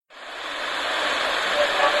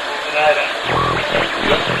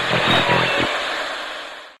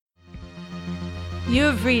You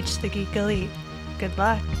have reached the Geek Elite. Good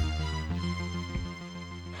luck.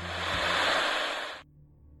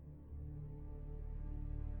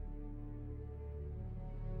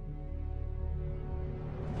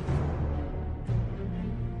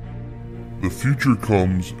 The future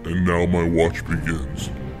comes, and now my watch begins.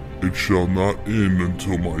 It shall not end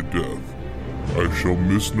until my death. I shall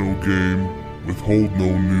miss no game, withhold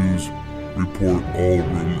no news, report all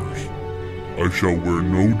rumors. I shall wear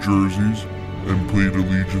no jerseys, and plead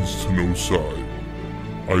allegiance to no side.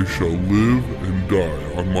 I shall live and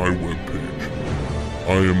die on my webpage.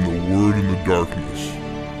 I am the word in the darkness.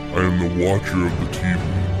 I am the watcher of the TV.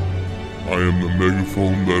 I am the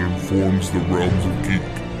megaphone that informs the realms of geek.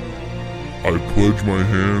 I pledge my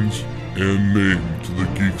hands and name to the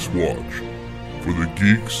Geeks Watch, for the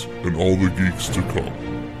geeks and all the geeks to come.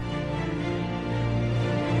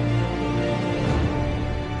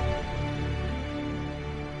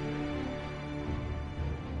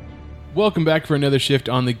 Welcome back for another shift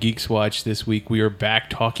on the Geeks Watch. This week we are back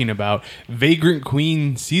talking about Vagrant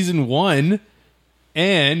Queen Season 1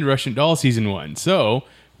 and Russian Doll Season 1. So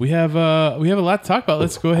we have a lot to talk about.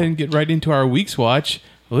 Let's go ahead and get right into our week's watch.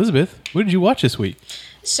 Elizabeth, what did you watch this week?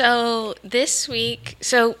 So this week,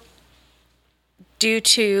 due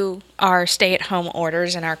to our stay-at-home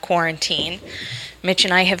orders and our quarantine, Mitch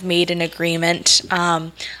and I have made an agreement.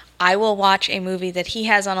 I will watch a movie that he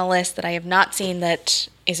has on a list that I have not seen that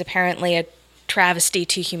is apparently a travesty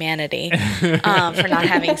to humanity for not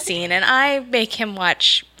having seen, and I make him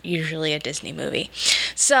watch usually a Disney movie.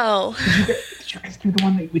 So, did you guys do the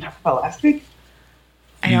one that we talked about last week?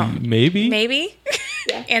 I don't. Maybe.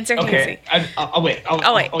 Yeah. Answer okay. I'll wait.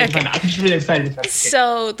 I'll wait. Okay. I'm just really excited if that's the case.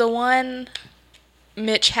 So the one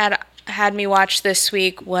Mitch had me watch this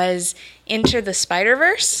week was Into the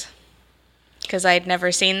Spider-Verse, because I had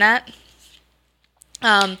never seen that.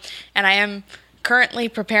 And I am currently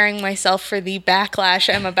preparing myself for the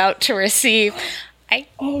backlash I'm about to receive. I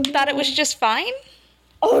thought it was just fine.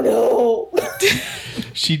 Oh no!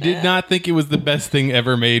 She did not think it was the best thing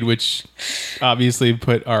ever made, which obviously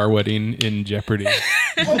put our wedding in jeopardy.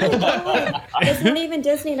 It's not even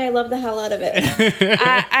Disney, and I love the hell out of it.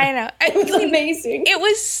 I know. It was amazing. It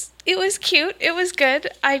was cute. It was good.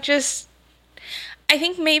 I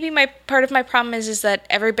think maybe part of my problem is that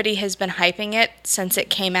everybody has been hyping it since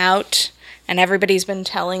it came out, and everybody's been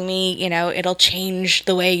telling me, it'll change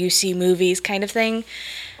the way you see movies, kind of thing.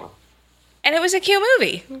 And it was a cute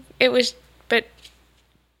movie. But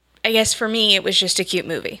I guess for me, it was just a cute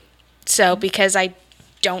movie. So because I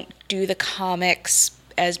don't do the comics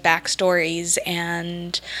as backstories,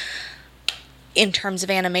 and in terms of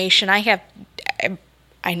animation, I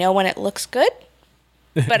know when it looks good,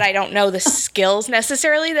 but I don't know the skills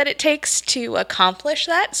necessarily that it takes to accomplish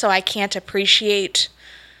that. So I can't appreciate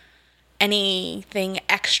anything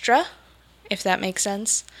extra, if that makes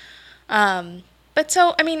sense. But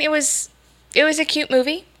so, I mean, it was a cute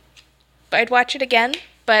movie. I'd watch it again,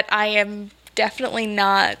 but I am definitely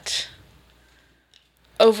not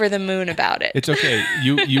over the moon about it. It's okay.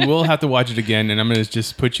 You will have to watch it again, and I'm going to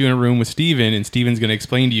just put you in a room with Steven, and Steven's going to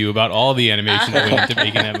explain to you about all the animation that went into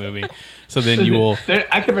making that movie. So then you will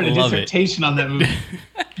I could write a dissertation on that movie.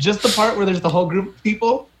 Just the part where there's the whole group of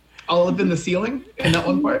people all up in the ceiling in that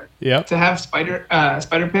one part. Yep. To have Spider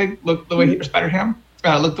Pig look the way Spider Ham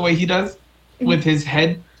look the way he does with his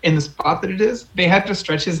head in the spot that it is. They had to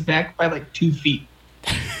stretch his neck by like 2 feet.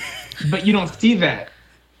 But you don't see that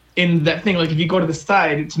in that thing. Like if you go to the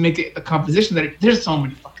side to make it the composition there's so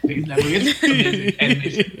many fucking things in that movie. It's amazing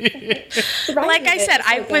animation. Like I said,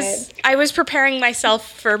 I was preparing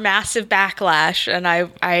myself for massive backlash, and I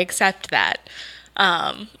accept that.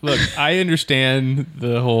 Look, I understand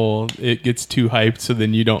the whole it gets too hyped, so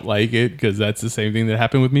then you don't like it, because that's the same thing that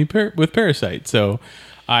happened with me with Parasite. So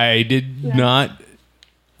I did not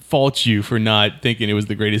fault you for not thinking it was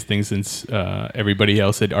the greatest thing, since everybody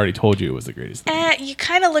else had already told you it was the greatest thing. You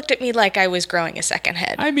kind of looked at me like I was growing a second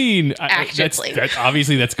head. I mean, that's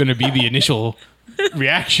obviously that's going to be the initial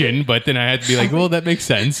reaction, but then I had to be like, well, that makes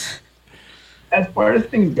sense. As far as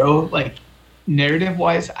things go, like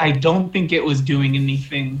narrative-wise, I don't think it was doing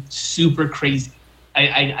anything super crazy.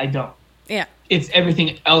 I don't. Yeah. It's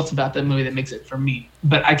everything else about that movie that makes it for me.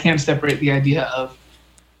 But I can't separate the idea of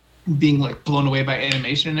being like blown away by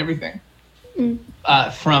animation and everything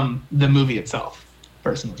from the movie itself,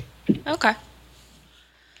 personally. Okay.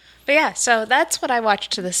 But yeah, so that's what I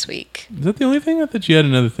watched this week. Is that the only thing? I thought you had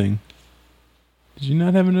another thing. Did you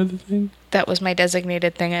not have another thing? That was my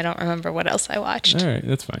designated thing. I don't remember what else I watched. All right,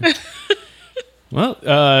 that's fine. Well,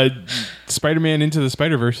 Spider-Man Into the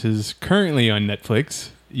Spider-Verse is currently on Netflix.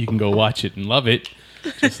 You can go watch it and love it.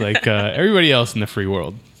 just like everybody else in the free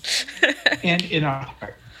world. And in our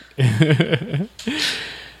heart.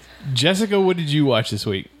 Jessica, what did you watch this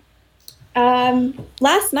week?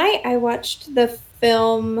 Last night I watched the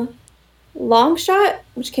film Long Shot,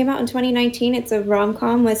 which came out in 2019. It's a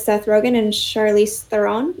rom-com with Seth Rogen and Charlize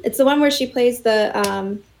Theron. It's the one where she plays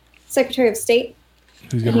the Secretary of State.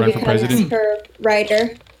 Who's going to run for president? Her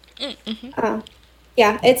writer.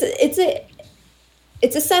 Yeah, it's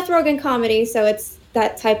a Seth Rogen comedy, so it's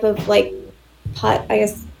that type of like pot, I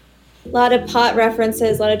guess. A lot of pot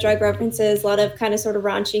references, a lot of drug references, a lot of kind of sort of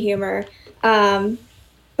raunchy humor,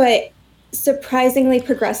 but surprisingly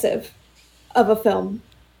progressive of a film.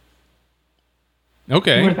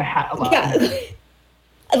 Okay. Wear the hat a lot. Yeah,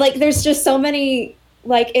 like there's just so many.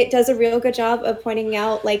 Like it does a real good job of pointing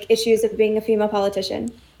out like issues of being a female politician,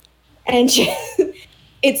 and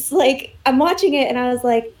it's like I'm watching it and I was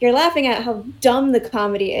like, you're laughing at how dumb the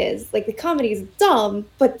comedy is. Like the comedy is dumb,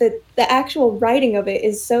 but the actual writing of it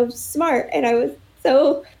is so smart, and I was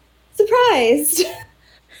so surprised.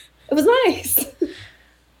 It was nice.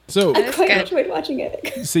 So I quite enjoyed watching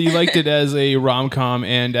it. So you liked it as a rom-com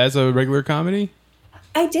and as a regular comedy?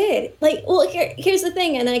 I did. Like, well, here's the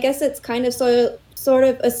thing, and I guess it's kind of sort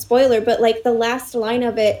of a spoiler, but like the last line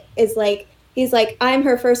of it is like, he's like, I'm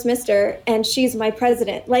her first mister and she's my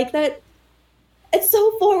president. Like that, it's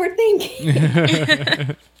so forward thinking.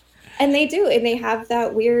 And they do, and they have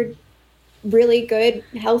that weird, really good,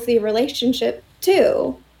 healthy relationship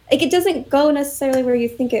too. Like it doesn't go necessarily where you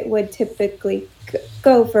think it would typically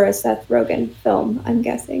go for a Seth Rogen film, I'm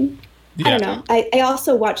guessing. Yeah. I don't know. I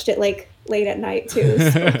also watched it like late at night too.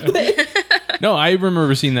 So. No, I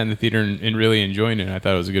remember seeing that in the theater and really enjoying it. I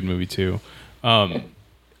thought it was a good movie too.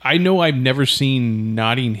 I know I've never seen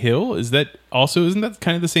Notting Hill. Isn't that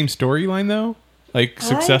kind of the same storyline though? Like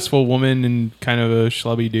successful woman and kind of a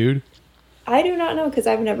schlubby dude? I do not know because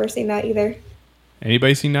I've never seen that either.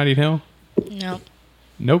 Anybody seen Notting Hill? No.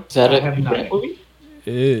 Nope. Is that a Hugh Grant movie?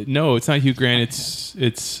 No, it's not Hugh Grant.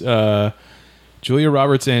 It's Julia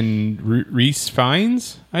Roberts and Rhys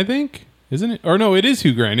Fiennes, I think, isn't it? Or no, it is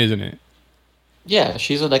Hugh Grant, isn't it? Yeah,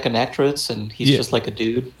 she's like an actress, and he's just like a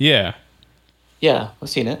dude. Yeah. Yeah, I've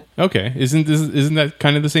seen it. Okay, isn't that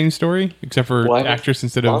kind of the same story, except for actress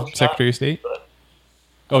instead of Secretary of State?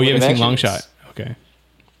 Oh, you haven't seen Long Shot? Okay.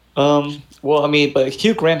 Well, I mean, but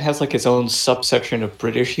Hugh Grant has like his own subsection of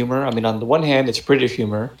British humor. I mean, on the one hand, it's British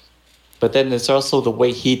humor, but then there's also the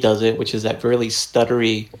way he does it, which is that really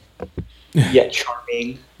stuttery yet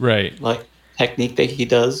charming, right, like technique that he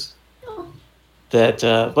does. That,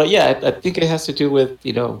 but yeah, I think it has to do with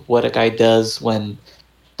what a guy does when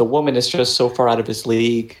the woman is just so far out of his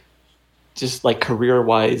league, just like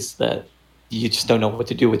career-wise, that you just don't know what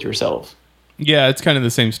to do with yourself. Yeah, it's kind of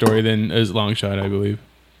the same story then as Long Shot, I believe.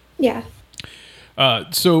 Yeah.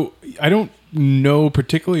 So I don't know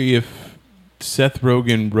particularly if Seth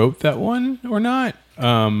Rogen wrote that one or not,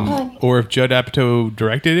 or if Judd Apatow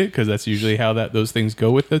directed it, because that's usually how those things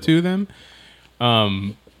go with the two of them.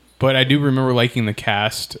 But I do remember liking the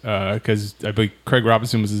cast because I believe Craig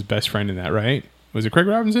Robinson was his best friend in that, right? Was it Craig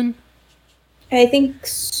Robinson? I think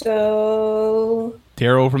so.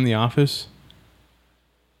 Daryl from The Office?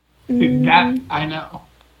 Dude, that I know.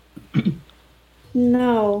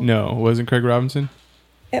 No. No, it wasn't Craig Robinson?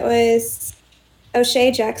 It was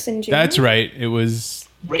O'Shea Jackson Jr. That's right. It was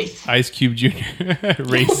Ice Cube Jr.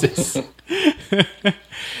 Racist.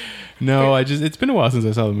 No, it's been a while since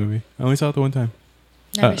I saw the movie. I only saw it the one time.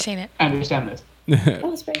 Never seen it. I understand this.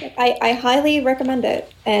 Oh, it's very good. I highly recommend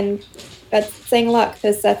it, and that's saying a lot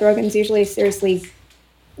because Seth Rogen's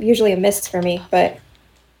usually a miss for me, but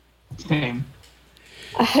same.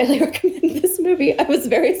 I highly recommend this movie. I was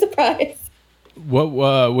very surprised.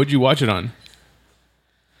 What'd you watch it on?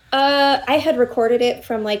 I had recorded it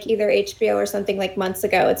from like either HBO or something like months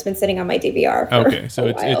ago. It's been sitting on my DVR for okay, so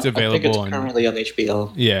it's available. I think it's currently on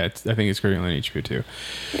HBO. Yeah, I think it's currently on HBO too.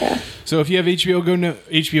 Yeah. So if you have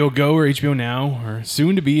HBO Go or HBO Now or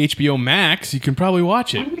soon to be HBO Max, you can probably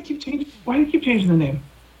watch it. Why do they keep changing the name?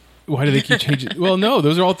 Why do they keep changing? Well, no,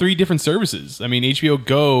 those are all three different services. I mean, HBO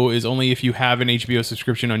Go is only if you have an HBO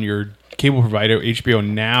subscription on your cable provider. HBO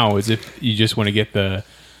Now is if you just want to get the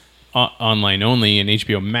online only, and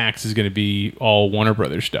HBO Max is going to be all Warner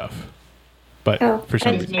Brothers stuff. But for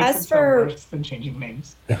some reason, as for worse than changing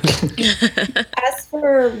names. As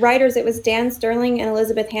for writers, it was Dan Sterling and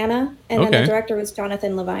Elizabeth Hanna, and then the director was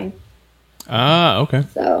Jonathan Levine. Ah, okay.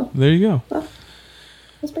 So there you go. Well,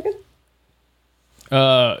 that's pretty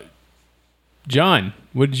good. John,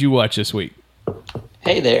 what did you watch this week?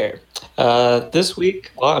 Hey there. This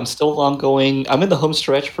week, well, I'm still ongoing. I'm in the home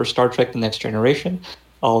stretch for Star Trek: The Next Generation.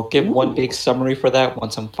 I'll give one big summary for that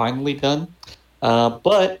once I'm finally done.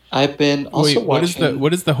 But I've been also Wait, watching. what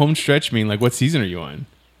does the home stretch mean? Like, what season are you on?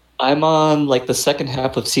 I'm on like the second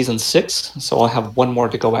half of season 6, so I'll have one more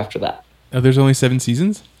to go after that. Oh, there's only 7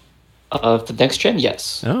 seasons? Of the next gen,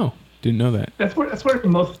 yes. Oh, didn't know that. That's where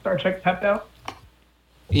most Star Trek tapped out.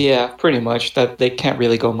 Yeah, pretty much. That they can't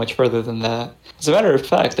really go much further than that. As a matter of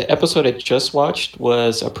fact, the episode I just watched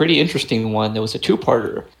was a pretty interesting one. It was a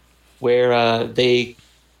 2-parter where they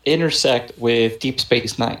intersect with Deep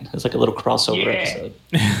Space Nine. It's like a little crossover episode.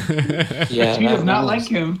 Yeah, She does not like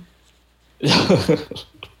him.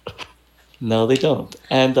 No, they don't.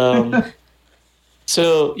 And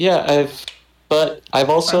so yeah, I've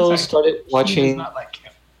also started She does watching. not like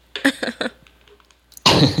him.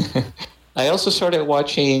 I also started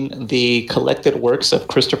watching the collected works of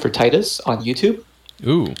Christopher Titus on YouTube.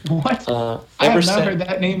 Ooh. What? I Ever have not since- heard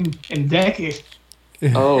that name in decades.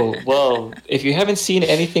 Oh, well, if you haven't seen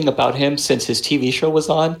anything about him since his TV show was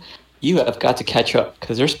on, you have got to catch up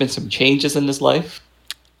because there's been some changes in his life.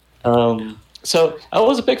 So I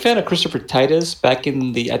was a big fan of Christopher Titus back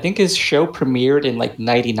in I think his show premiered in like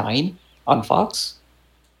 99 on Fox.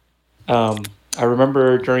 I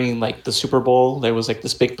remember during like the Super Bowl, there was like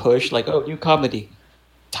this big push, like, oh, new comedy,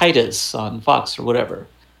 Titus on Fox or whatever.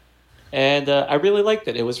 And I really liked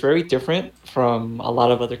it. It was very different from a lot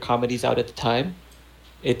of other comedies out at the time.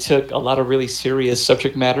 It took a lot of really serious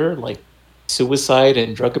subject matter like suicide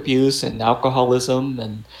and drug abuse and alcoholism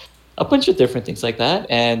and a bunch of different things like that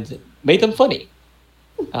and made them funny.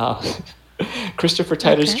 Christopher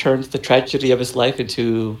Titus turned the tragedy of his life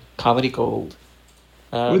into comedy gold.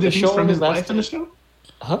 Were there things from his life in the show?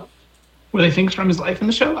 Huh? Were there things from his life in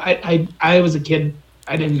the show? I was a kid.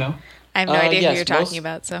 I didn't know. I have no idea who yes, you're talking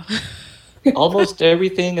about, so. Almost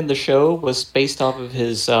everything in the show was based off of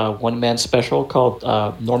his one-man special called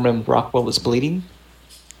Norman Rockwell is Bleeding,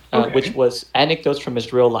 which was anecdotes from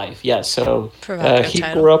his real life. Yeah, so Provocative he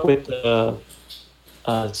title. grew up with a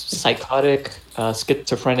psychotic,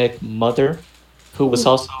 schizophrenic mother who was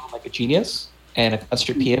also like a genius and a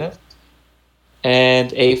concert pianist,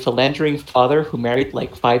 and a philandering father who married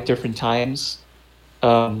like 5 different times.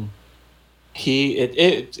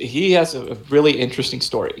 He has a really interesting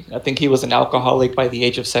story. I think he was an alcoholic by the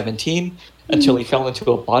age of 17 until he fell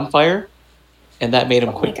into a bonfire, and that made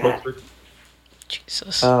him quit corporate.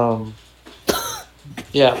 Jesus.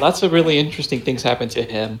 Yeah, lots of really interesting things happen to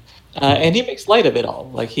him, and he makes light of it all.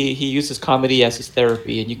 Like he uses comedy as his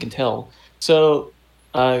therapy, and you can tell. So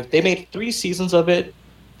they made 3 seasons of it.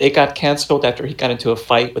 They got canceled after he got into a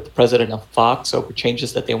fight with the president of Fox over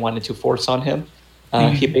changes that they wanted to force on him.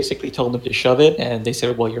 He basically told them to shove it, and they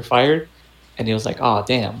said, well, you're fired. And he was like, oh,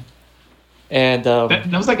 damn. And That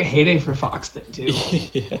was like a heyday for Fox then, too.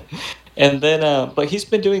 yeah. And then, but he's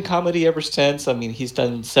been doing comedy ever since. I mean, he's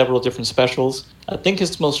done several different specials. I think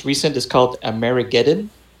his most recent is called Amerigeddon,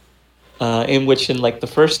 in which in like the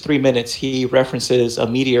first 3 minutes, he references a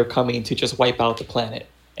meteor coming to just wipe out the planet.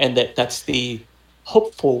 And that's the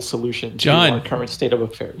hopeful solution to John, our current state of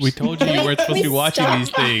affairs. We told you you weren't supposed to be watching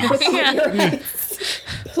these things.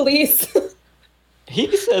 Please.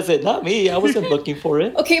 He says it, not me. I wasn't looking for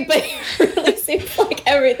it. Okay, but it really seems like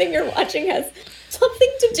everything you're watching has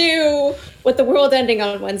something to do with the world ending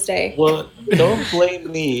on Wednesday. Well, don't blame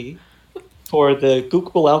me for the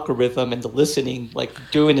Google algorithm and the listening, like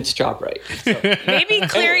doing its job right. So, Maybe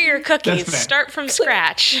clear your cookies. fair. Start from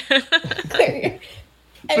scratch.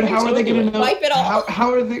 But how are they going to know? Wipe it off.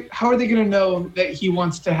 How are they going to know that he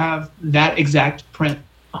wants to have that exact print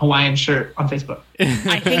Hawaiian shirt on Facebook?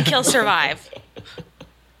 I think he'll survive.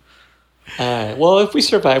 well, if we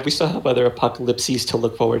survive, we still have other apocalypses to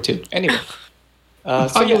look forward to. Anyway. So yeah,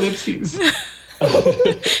 Apocalypses.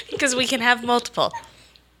 Because we can have multiple.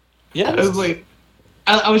 yeah. I was like,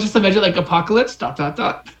 I was just imagining like apocalypse. ...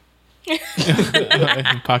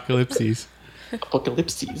 Apocalypses.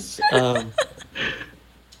 Apocalypses.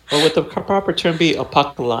 Or would the proper term be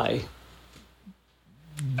apocalypse?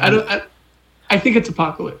 I think it's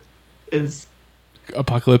apocalypse. Is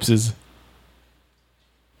Apocalypses.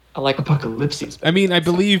 I like apocalypses. I mean, I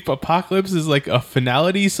believe apocalypse is like a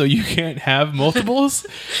finality, so you can't have multiples.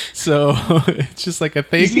 So it's just like a You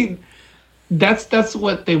thing. see, that's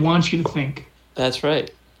what they want you to think. That's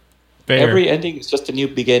right. Fair. Every ending is just a new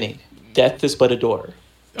beginning. Death is but a door.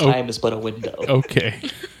 Oh. Time is but a window. Okay.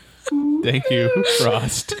 Thank you,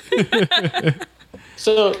 Frost.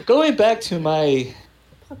 So going back to my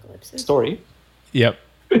story. Yep.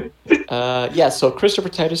 So Christopher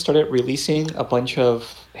Titus started releasing a bunch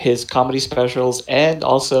of his comedy specials, and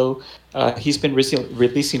also he's been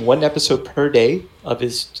releasing 1 episode per day of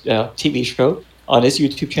his TV show on his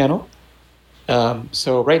YouTube channel.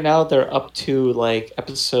 So right now they're up to like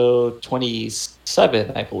episode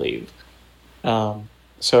 27, I believe.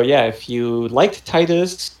 So yeah, if you liked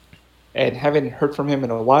Titus and haven't heard from him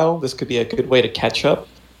in a while, this could be a good way to catch up.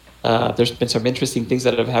 There's been some interesting things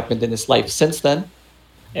that have happened in his life since then,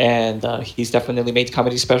 and he's definitely made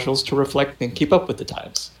comedy specials to reflect and keep up with the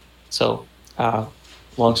times. So,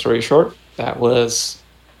 long story short, that was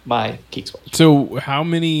my Geeks Watch. So, how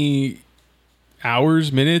many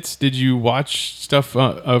hours, minutes did you watch stuff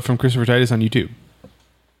from Christopher Titus on YouTube?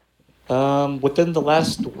 Within the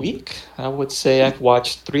last week, I would say I've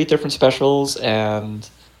watched 3 different specials, and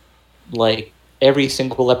like every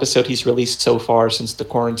single episode he's released so far since the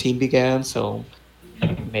quarantine began. So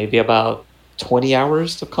maybe about 20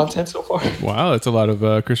 hours of content so far. Wow, that's a lot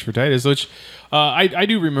of Christopher Titus, which I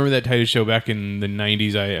do remember that Titus show back in the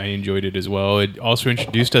 90s. I enjoyed it as well. It also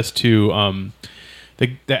introduced us to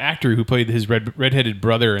the actor who played his redheaded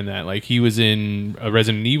brother in that. Like, he was in a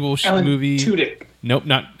Resident Evil movie. Tudyk. Nope,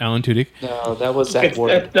 not Alan Tudyk. No, that was Zach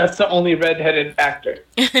Ward. That's the only redheaded actor.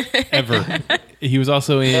 Ever. He was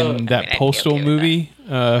also in that I'd be Postal okay with movie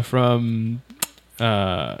from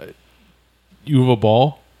Uwe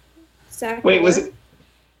Ball. Zach Wait, was Ward? it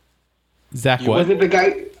Zach was what? it the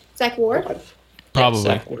guy? Zach Ward? Probably.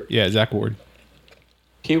 Zach Ward. Yeah, Zach Ward.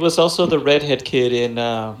 He was also the redhead kid in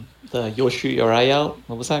the You'll Shoot Your Eye Out.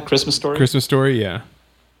 What was that? Christmas Story? Christmas Story, yeah.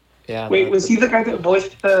 Yeah. Wait, was he the guy that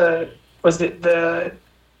voiced the? Was it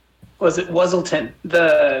Wuzzleton,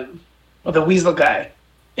 the weasel guy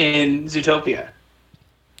in Zootopia?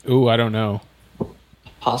 Ooh, I don't know.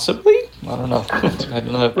 Possibly? I don't know. I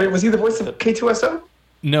don't know. Wait, was he the voice of K2SO?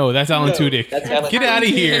 No, that's Alan No, Tudyk. that's Alan Get out of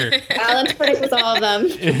here. Alan Tudyk was all of them.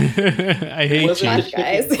 I hate Wasn't you. the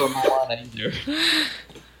Guys. chicken from Moana either.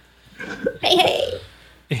 Hey,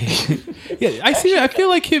 Yeah, I feel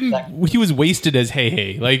like he was wasted as Hey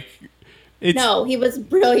Hey. Like, it's no, he was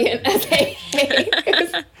brilliant as Hey Hey.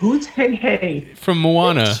 Who's Hey Hey? from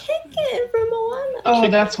Moana. Chicken from Moana. Oh,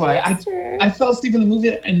 that's why. I fell asleep in the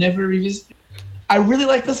movie and never revisited. I really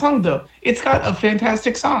like the song though. It's got a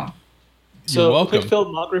fantastic song. You're So, welcome. quick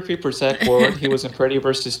filmography for Zach Ward. He was in Freddy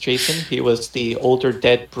vs. Jason. He was the older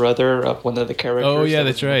dead brother of one of the characters. Oh, yeah, that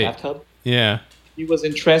was that's in the right. bathtub. Yeah. He was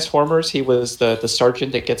in Transformers. He was the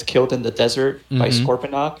sergeant that gets killed in the desert by Mhm.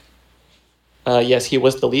 Scorponok. Yes, he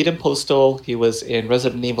was the lead in Postal. He was in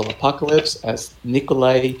Resident Evil Apocalypse as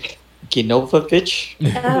Nikolai Ginovovich.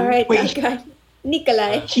 All right, Wait. that guy.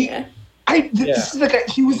 Nikolai. He- Yeah. This is the guy.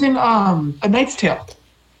 He was in A Knight's Tale.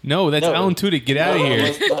 No, that's No. Alan Tudyk. Get out of No, here.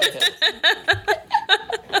 it was not him.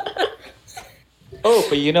 Oh,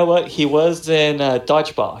 but you know what? He was in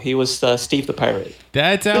Dodgeball. He was Steve the Pirate.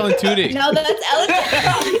 That's Alan Tudyk. No, that's Alan.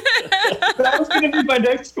 That was going to be my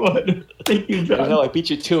next one. Thank you, I John. know, I beat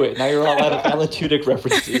you to it. Now you're all out of Alan Tudyk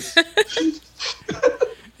references.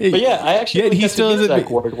 Hey, But yeah, I actually Yeah, he got to still meet hasn't Zach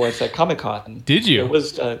been- Ward once at Comic-Con. Did you? It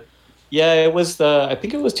was, it was I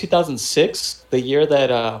think it was 2006, the year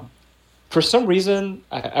that, for some reason,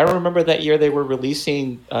 I remember that year they were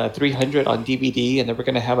releasing 300 on DVD, and they were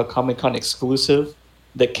going to have a Comic-Con exclusive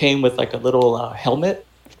that came with like a little helmet.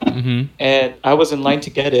 Mhm. And I was in line to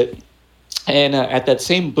get it. And at that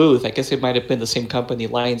same booth, I guess it might have been the same company,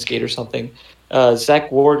 Lionsgate or something,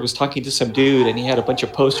 Zach Ward was talking to some dude, and he had a bunch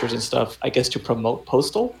of posters and stuff, I guess, to promote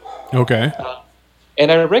Postal. Okay.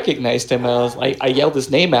 And I recognized him. I yelled his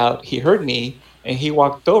name out. He heard me, and he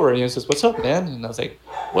walked over and he says, "What's up, man?" And I was like,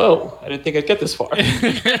 "Whoa, I didn't think I'd get this far."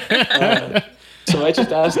 So I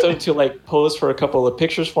just asked him to like pose for a couple of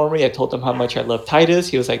pictures for me. I told him how much I love Titus.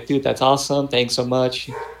 He was like, "Dude, that's awesome. Thanks so much.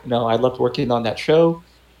 I loved working on that show."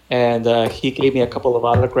 And he gave me a couple of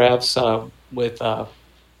autographs for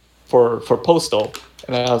Postal,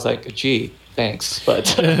 and I was like, "Gee, thanks." But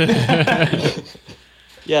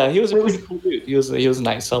yeah, he was a pretty cool dude. He was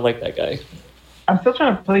nice. I like that guy. I'm still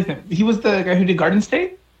trying to place him. He was the guy who did Garden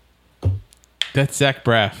State? That's Zach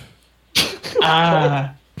Braff.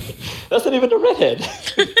 Ah. That's not even a redhead.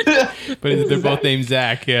 But they're both named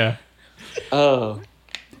Zach, yeah. Oh.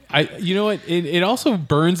 You know what? It also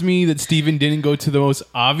burns me that Steven didn't go to the most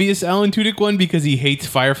obvious Alan Tudyk one because he hates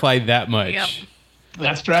Firefly that much. Yep.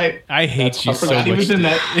 That's right. I hate That's- you I so Forgot he much. was in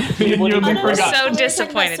that. You What did and me you- Oh, no, forgot. So we were talking about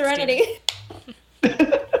disappointed, Serenity.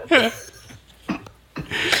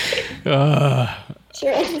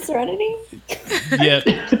 Sure, it's Serenity. Yeah.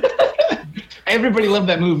 Everybody loved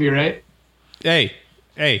that movie, right? Hey.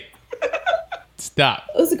 Stop.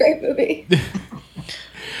 It was a great movie.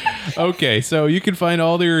 Okay, so you can find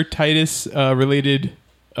all their Titus related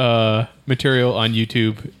material on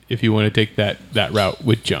YouTube if you want to take that route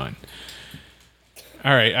with John.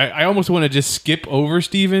 All right, I almost want to just skip over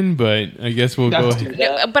Steven, but I guess we'll go ahead.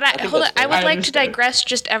 Yeah, But hold on, I would I like to understand. digress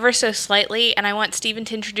just ever so slightly, and I want Steven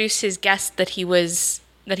to introduce his guest that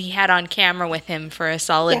he had on camera with him for a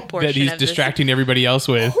solid Yeah. portion That he's of this. distracting everybody else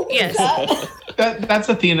with. Yes. That's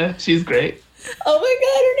Athena. She's great. Oh my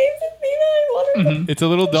god, her name's Athena. I want her. It's a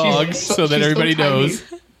little dog, She's so that she's everybody tiny. knows.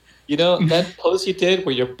 You know, that pose you did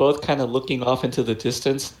where you're both kind of looking off into the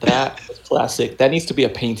distance, that was classic. That needs to be a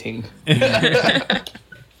painting.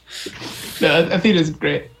 No, Athena's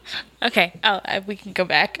great. Okay, we can go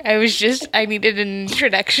back. I needed an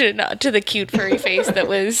introduction to the cute furry face that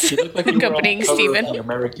was You look like you were on accompanying the cover of Steven. The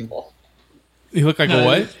American. He looked like a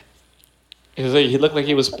what? He looked like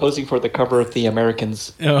he was posing for the cover of The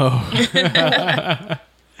Americans. Oh.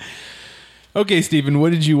 Okay, Steven,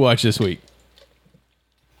 what did you watch this week?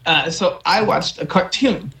 So I watched a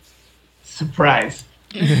cartoon. Surprise.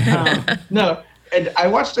 No, and I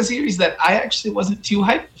watched a series that I actually wasn't too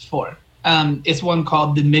hyped for. It's one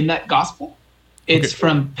called The Midnight Gospel. It's Okay.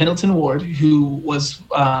 from Pendleton Ward, who was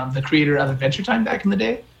the creator of Adventure Time back in the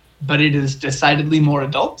day, but it is decidedly more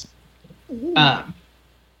adult.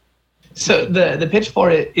 So the pitch for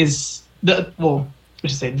it is the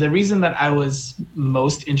reason that I was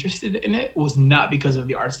most interested in it was not because of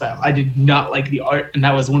the art style. I did not like the art, and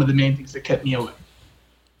that was one of the main things that kept me away.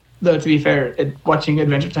 Though, to be fair, watching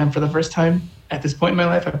Adventure Time for the first time at this point in my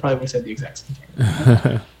life, I probably would have said the exact same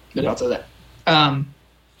thing. But also that.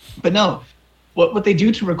 But no, what they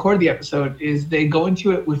do to record the episode is they go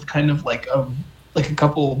into it with kind of like a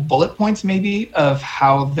couple bullet points maybe of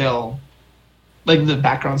how they'll, like the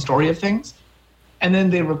background story of things. And then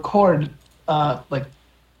they record like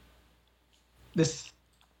this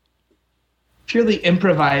purely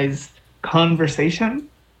improvised conversation,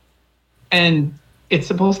 and it's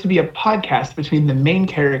supposed to be a podcast between the main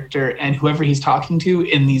character and whoever he's talking to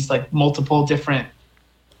in these like multiple different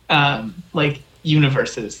like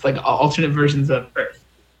universes, like alternate versions of Earth.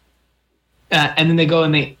 And then they go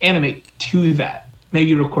and they animate to that.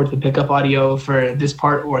 Maybe record the pickup audio for this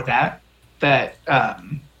part or that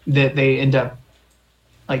they end up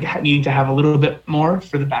like needing to have a little bit more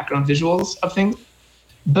for the background visuals of things.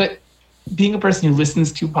 But being a person who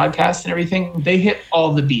listens to podcasts and everything, they hit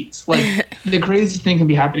all the beats. Like the craziest thing can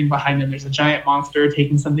be happening behind them. There's a giant monster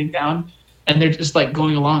taking something down, and they're just like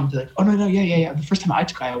going along. They're like, oh no, yeah. The first time I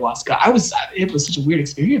took ayahuasca, it was such a weird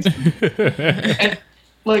experience. And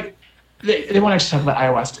like they won't actually talk about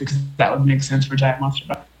ayahuasca because that would make sense for giant monster.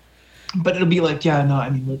 But it'll be like, yeah, no, I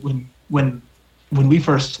mean when we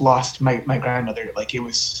first lost my grandmother, like it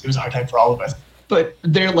was a hard time for all of us. But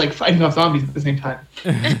they're like fighting off zombies at the same time.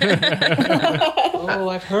 Oh,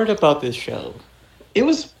 I've heard about this show. It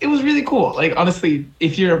was really cool. Like honestly,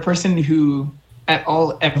 if you're a person who at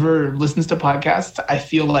all ever listens to podcasts, I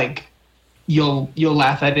feel like you'll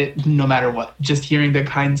laugh at it no matter what. Just hearing the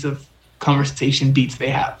kinds of conversation beats they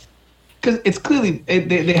have, because it's clearly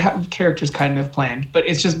they have characters kind of planned, but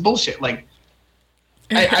it's just bullshit. Like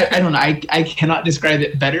I don't know. I cannot describe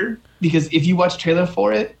it better, because if you watch trailer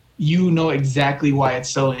for it, you know exactly why it's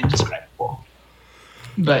so indescribable.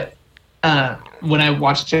 But when I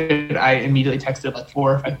watched it, I immediately texted like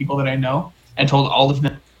 4 or 5 people that I know and told all of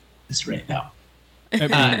them this right now.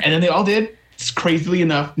 And then they all did. It's crazily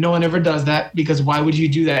enough, no one ever does that, because why would you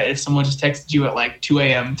do that if someone just texted you at like 2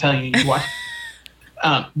 a.m. telling you to watch?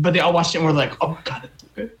 But they all watched it and were like, oh my God, it's so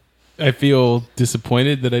good. I feel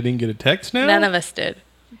disappointed that I didn't get a text now. None of us did.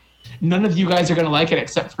 None of you guys are going to like it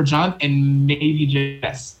except for John and maybe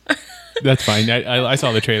Jess. That's fine. I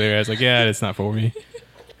saw the trailer. I was like, yeah, it's not for me.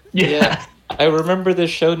 Yeah. I remember this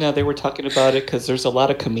show now. They were talking about it because there's a lot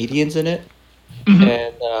of comedians in it. Mhm.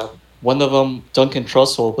 And one of them, Duncan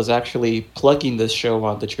Trussell, was actually plugging this show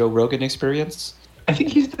on the Joe Rogan Experience. I think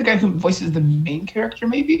he's the guy who voices the main character,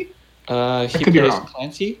 maybe? He could be plays wrong.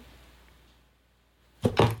 Clancy.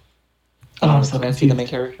 I'm so Clancy, the confused. main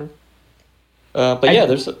character. But yeah,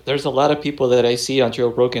 there's a lot of people that I see on Joe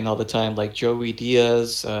Rogan all the time, like Joey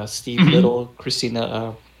Diaz, Steve Mhm. Little,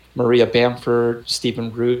 Christina, Maria Bamford,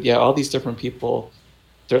 Stephen Root. Yeah, all these different people.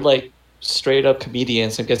 They're like straight up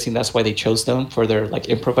comedians. I'm guessing that's why they chose them for their like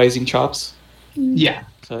improvising chops. Yeah.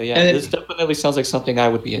 So yeah, And this definitely sounds like something I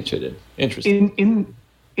would be interested.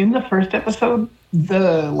 In the first episode,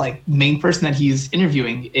 the like main person that he's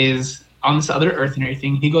interviewing is on this other Earth and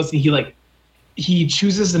everything. He goes and he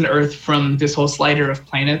chooses an Earth from this whole slider of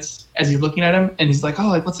planets as he's looking at him, and he's like, oh,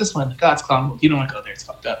 like what's this one? Like, oh, it's Clown. You don't want to go there, it's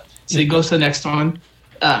fucked up. So he goes to the next one,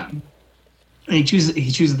 and he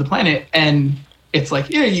chooses the planet, and it's like,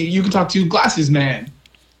 yeah, you can talk to Glasses Man.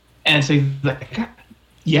 And so he's like,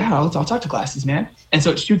 yeah, I'll talk to Glasses Man. And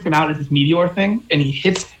so it shoots him out as this meteor thing, and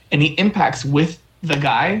he impacts with the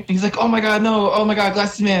guy. And he's like, "Oh my god, no! Oh my god,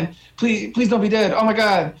 Glasses Man, please don't be dead! Oh my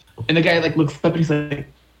god!" And the guy like looks up and he's like,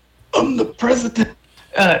 "I'm the president."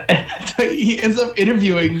 So he ends up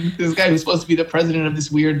interviewing this guy who's supposed to be the president of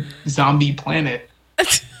this weird zombie planet.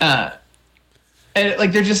 And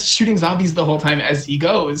like they're just shooting zombies the whole time as he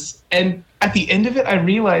goes. And at the end of it, I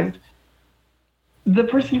realized the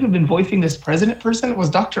person who had been voicing this president person was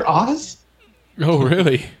Dr. Oz. Oh,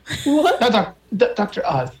 really? What? No, Dr.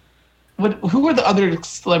 Oz. Who were the other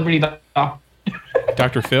celebrity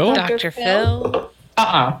Dr. Phil? Dr. Phil.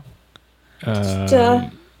 Doctor.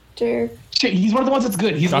 Shit, he's one of the ones that's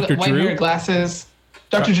good. He's Dr. got white Drew? hair, glasses.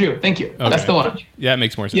 Dr. Drew, thank you. Okay. That's the one. Yeah, it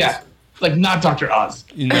makes more sense. Yeah, like not Dr. Oz.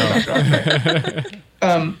 No.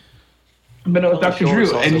 But no, Pauly Dr. Shore is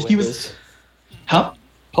Drew, also and in he was. this. Huh?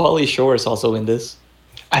 Pauly Shore is also in this.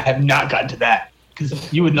 I have not gotten to that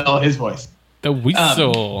because you would know his voice. The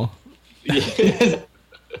Weasel.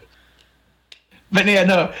 But yeah,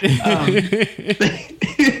 no.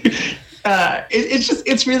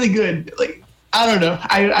 It's really good. Like I don't know.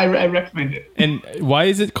 I recommend it. And why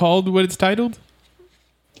is it called what it's titled?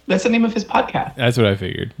 That's the name of his podcast. That's what I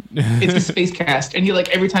figured. It's a space cast, and he like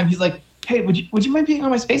every time he's like, "Hey, would you mind being on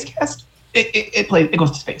my space cast?" It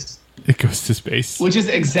goes to space, It goes to space. which is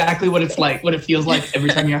exactly what it's like, what it feels like every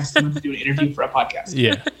time you have someone to do an interview for a podcast.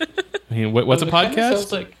 Yeah. I mean, what's a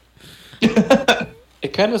podcast?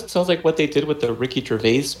 It kind of sounds like what they did with the Ricky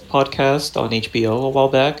Gervais podcast on HBO a while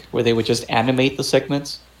back, where they would just animate the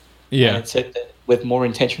segments. Yeah. And it said that with more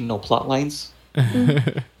intentional plot lines.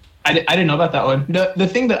 I didn't know about that one. The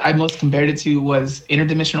thing that I most compared it to was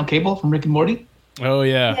Interdimensional Cable from Rick and Morty. Oh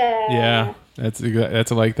yeah. Yeah. Yeah. That's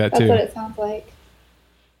like that That's too. what it sounds like.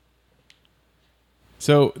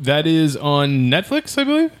 So that is on Netflix, I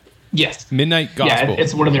believe. Yes. Midnight Gospel. Yeah,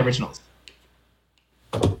 it's one of the originals.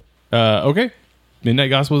 Okay. Midnight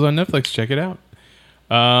Gospel is on Netflix. Check it out.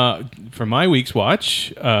 For my week's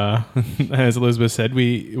watch, as Elizabeth said,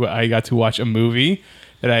 I got to watch a movie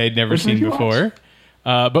that I had never Which seen movie you before.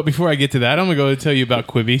 But before I get to that, I'm going to go tell you about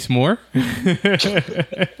Quibi some more.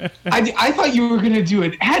 I thought you were going to do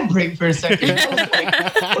an ad break for a second.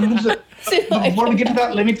 I was like, before we get to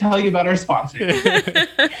that, let me tell you about our sponsor.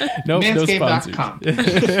 Nope, no sponsors.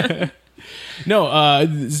 Manscaped.com. No,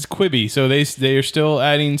 this is Quibi. So they are still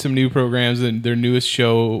adding some new programs, and their newest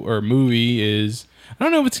show or movie is, I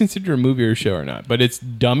don't know if it's considered a movie or a show or not, but it's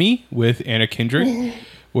Dummy with Anna Kendrick,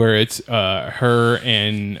 where it's her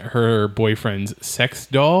and her boyfriend's sex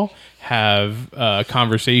doll have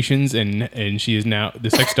conversations, and she is now,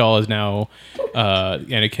 the sex doll is now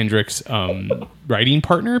Anna Kendrick's writing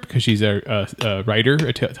partner, because she's a writer,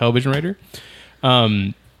 a television writer.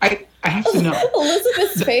 I have to know.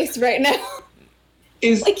 Elizabeth's face right now.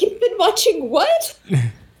 Is Like, you've been watching what?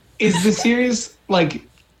 is the series like?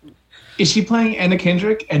 Is she playing Anna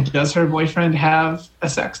Kendrick, and does her boyfriend have a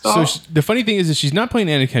sex doll? So the funny thing is that she's not playing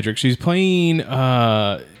Anna Kendrick. She's playing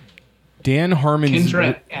Dan Harmon's.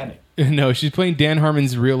 Kendra Anna. No, she's playing Dan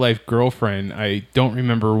Harmon's real life girlfriend. I don't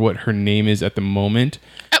remember what her name is at the moment.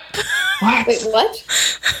 What? Wait, what?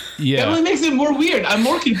 That Yeah, only makes it more weird. I'm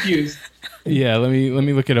more confused. yeah. Let me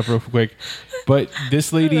look it up real quick. But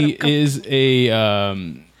this lady is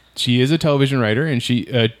she is a television writer, and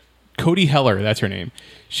Cody Heller, that's her name.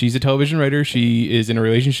 She's a television writer. She is in a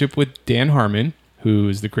relationship with Dan Harmon, who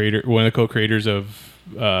is one of the co-creators of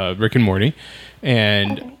Rick and Morty,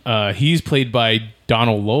 and he's played by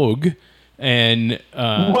Donald Logue. And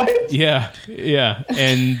What? Yeah,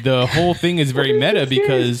 and the whole thing is very meta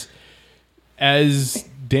because as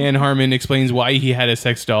Dan Harmon explains why he had a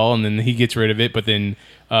sex doll, and then he gets rid of it, but then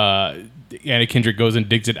Anna Kendrick goes and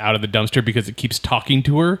digs it out of the dumpster because it keeps talking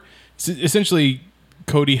to her. So essentially,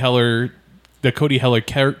 the Cody Heller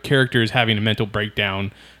character is having a mental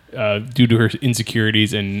breakdown due to her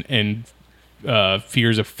insecurities and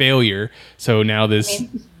fears of failure. So now this,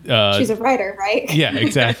 She's a writer, right? yeah,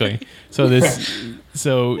 exactly.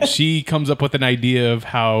 So she comes up with an idea of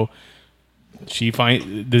how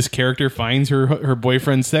this character finds her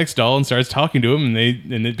boyfriend's sex doll and starts talking to him,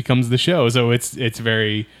 and it becomes the show. So it's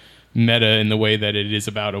very meta in the way that it is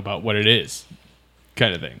about what it is,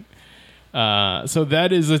 kind of thing. So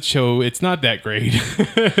that is a show. It's not that great.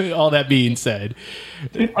 All that being said,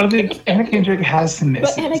 I think Anna Kendrick has some But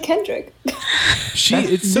misses. Anna Kendrick.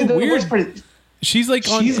 it's so The weird. worst part is- She's like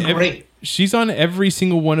She's great. She's on every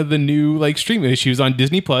single one of the new like streaming. She was on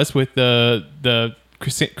Disney Plus with the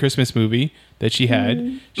Christmas movie that she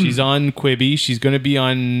had. She's on Quibi. She's going to be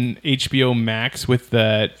on HBO Max with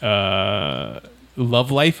that Love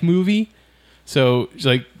Life movie. So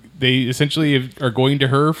like they essentially are going to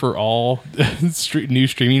her for all new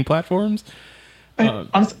streaming platforms.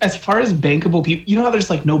 As far as bankable people, you know how there's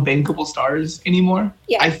like no bankable stars anymore?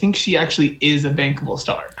 Yeah. I think she actually is a bankable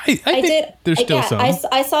star. I think there's still some.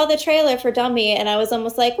 I saw the trailer for Dummy, and I was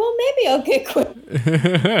almost like, well, maybe I'll get quick.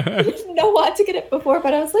 I didn't know what to get it before,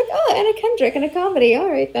 but I was like, oh, Anna Kendrick in a comedy. All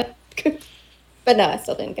right, then. But no, I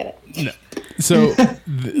still didn't get it. No. So,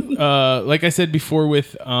 like I said before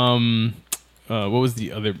with, what was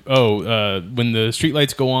the other? When the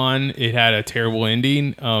streetlights go on, it had a terrible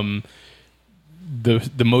ending.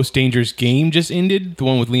 The Most Dangerous Game just ended. The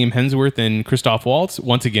one with Liam Hemsworth and Christoph Waltz.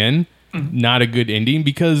 Once again, not a good ending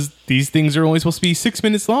because these things are only supposed to be 6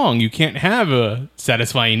 minutes long. You can't have a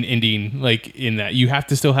satisfying ending like in that. You have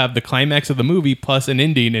to still have the climax of the movie plus an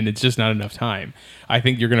ending, and it's just not enough time. I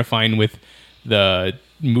think you're going to find with the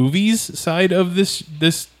movies side of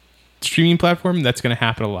this streaming platform, that's going to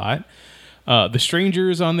happen a lot. The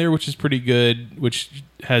Stranger is on there, which is pretty good, which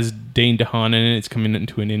has Dane DeHaan in it. It's coming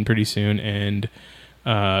into an end pretty soon, and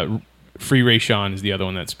Free Ray Sean is the other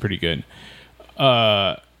one that's pretty good.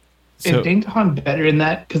 Is Dane DeHaan better in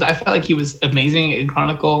that? Because I felt like he was amazing in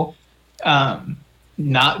Chronicle,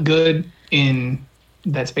 not good in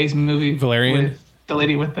that space movie. Valerian? With the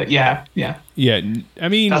lady with the yeah. I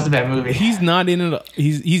mean, that was a bad movie. He's not in it.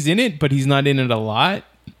 He's in it, but he's not in it a lot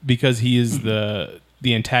because he is the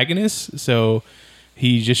antagonist. So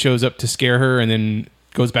he just shows up to scare her and then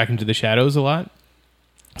goes back into the shadows a lot.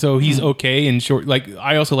 So he's okay in short. Like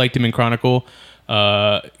I also liked him in Chronicle.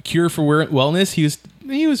 Cure for Wellness. He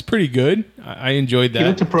was pretty good. I enjoyed that. He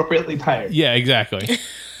looked appropriately tired. Yeah, exactly.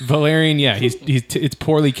 Valerian. Yeah, it's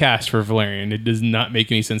poorly cast for Valerian. It does not make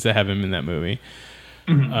any sense to have him in that movie.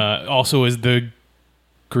 Also, as the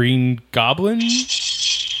Green Goblin.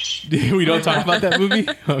 We don't talk about that movie?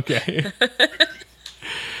 Okay.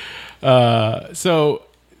 So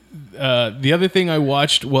the other thing I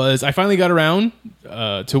watched was I finally got around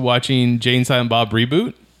to watching Jay and Silent Bob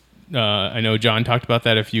Reboot. I know John talked about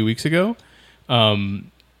that a few weeks ago. The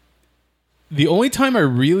only time I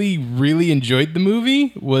really, really enjoyed the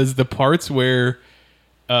movie was the parts where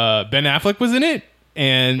Ben Affleck was in it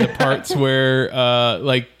and the parts where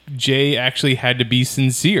like Jay actually had to be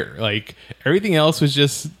sincere. Like everything else was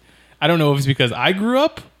just, I don't know if it's because I grew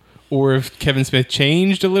up or if Kevin Smith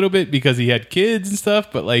changed a little bit because he had kids and stuff,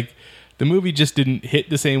 but like the movie just didn't hit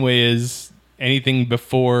the same way as anything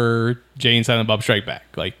before Jay and Silent Bob Strike Back.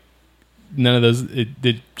 Like none of those, it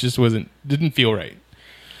just didn't feel right.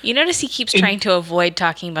 You notice he keeps trying to avoid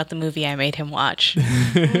talking about the movie I made him watch.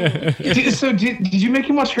 So did you make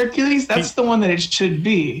him watch Hercules? That's the one that it should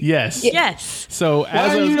be. Yes. Yes. So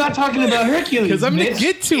why are you not talking about Hercules? Because I'm going to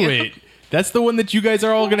get to it. That's the one that you guys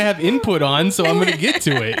are all going to have input on, so I'm going to get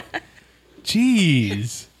to it.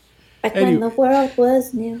 Jeez. Back when the world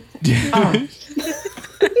was new.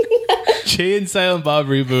 Jay and Silent Bob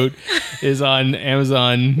Reboot is on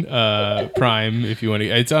Amazon Prime if you want to.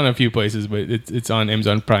 It's on a few places, but it's on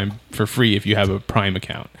Amazon Prime for free if you have a Prime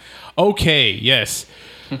account. Okay, yes.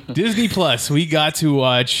 Disney Plus, we got to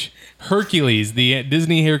watch Hercules, the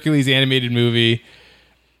Disney Hercules animated movie.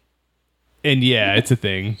 And yeah, it's a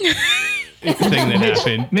thing. It's a thing that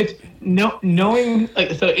happened. Mitch, knowing,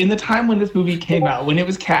 like, so in the time when this movie came out, when it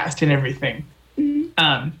was cast and everything,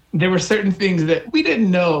 there were certain things that we didn't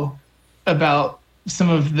know about some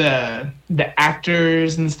of the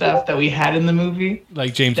actors and stuff that we had in the movie.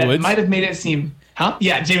 Like James that Woods? Might have made it seem, huh?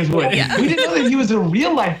 Yeah, James Woods. Yeah. We didn't know that he was a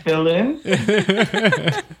real life villain.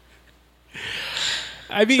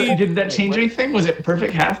 I mean, so did that change anything? Was it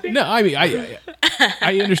perfect casting? No, I mean,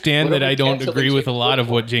 I understand that I don't agree with a lot of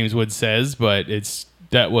what James Woods says, but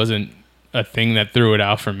that wasn't a thing that threw it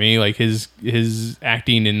out for me. Like his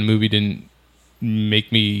acting in the movie didn't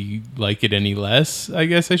make me like it any less, I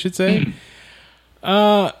guess I should say.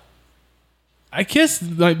 I guess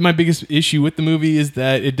my biggest issue with the movie is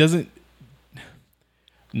that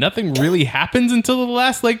nothing really happens until the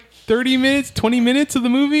last like 30 minutes, 20 minutes of the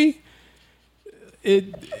movie.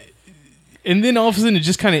 And then all of a sudden it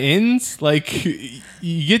just kind of ends. Like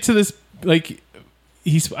you get to this, like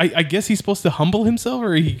I guess he's supposed to humble himself,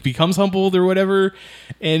 or he becomes humbled or whatever.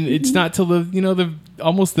 And it's not till the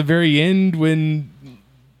almost the very end when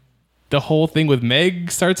the whole thing with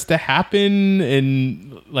Meg starts to happen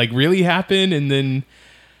and like really happen. And then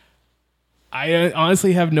I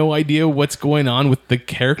honestly have no idea what's going on with the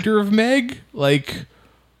character of Meg. Like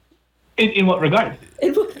in what regard?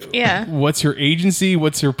 Yeah. What's her agency?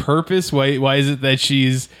 What's her purpose? Why is it that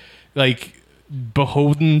she's like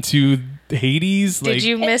beholden to Hades? Like, did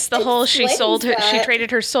you miss the whole she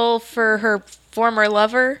traded her soul for her former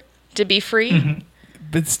lover to be free? Mm-hmm.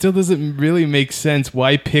 But still doesn't really make sense.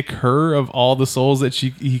 Why pick her of all the souls that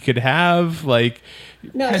he could have? Like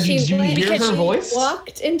No, Did you went hear because her she voice?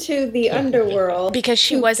 walked into the underworld Because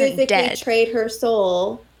she to wasn't physically dead. trade her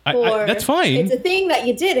soul for. that's fine. It's a thing that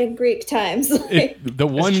you did in Greek times. The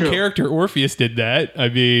one true. character Orpheus did that. I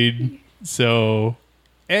mean, so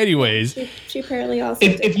anyways, she apparently also.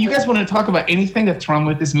 If you guys want to talk about anything that's wrong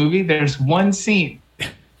with this movie, there's one scene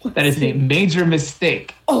that is a major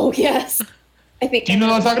mistake. Oh yes, I think. Do you know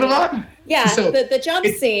what I'm talking about? Yeah, So, the jump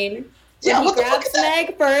it- scene. Yeah, When he what the fuck grabs is that?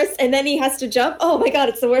 Meg first, and then he has to jump. Oh my god,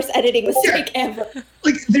 it's the worst editing mistake ever.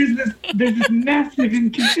 Like there's this massive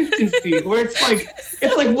inconsistency where it's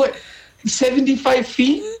like what 75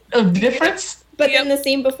 feet of difference. But then the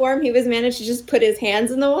scene before him, he was managed to just put his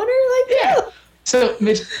hands in the water. Like, Yeah. So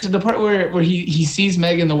Mitch, to the part where he sees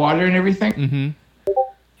Meg in the water and everything,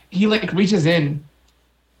 he like reaches in,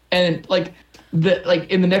 and like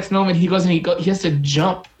in the next moment he goes and he has to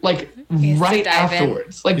jump like has to right dive in.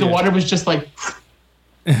 afterwards. Like the Yeah. water was just like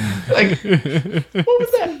what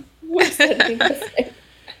was that? worst editing mistake.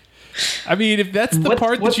 I mean, if that's the What-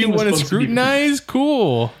 part what that you scene was want to supposed to be- scrutinize,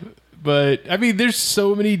 cool. But I mean, there's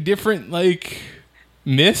so many different like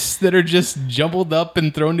myths that are just jumbled up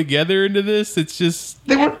and thrown together into this. It's just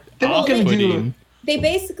They were gonna do off-putting. They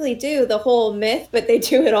basically do the whole myth, but they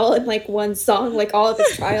do it all in like one song. Like all of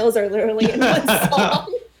his trials are literally in one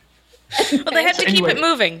song. Well, they have to keep Anyway. it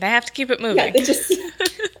moving. They have to keep it Yeah, moving. they just.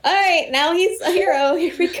 All right, now he's a hero.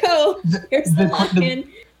 Here we go. Here's the lion.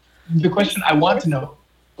 the question I want to know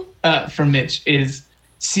from Mitch is,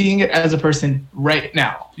 seeing it as a person right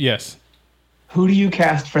now, Yes. who do you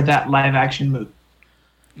cast for that live action movie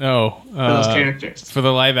Oh, for those characters? for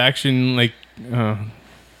the live action, like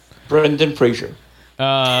Brendan Fraser.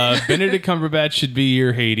 Benedict Cumberbatch should be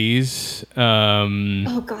your Hades.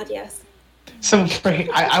 Oh God, yes. So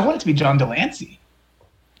I want it to be John Delancey.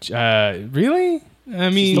 Really? I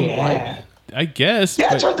mean, Yeah, I guess. yeah,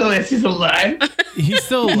 but John Delancey's alive. he's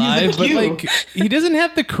still alive, but you. like he doesn't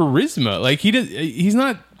have the charisma. Like he's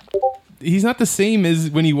not the same as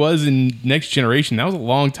when he was in Next Generation. That was a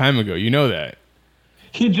long time ago. You know that.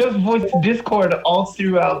 He just voiced Discord all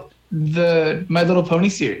throughout the My Little Pony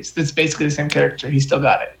series. That's basically the same character. He still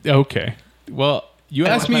got it. Okay. Well, you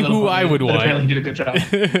asked me who I would want. Apparently, want. he did a good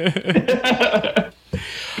job.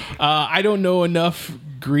 I don't know enough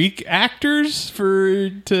Greek actors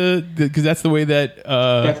because that's the way that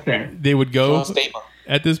That's fair. they would go John Stamos.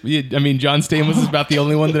 at this. I mean, John Stamos is about the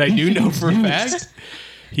only one that I do know for a fact.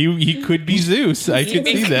 He could be Zeus. I could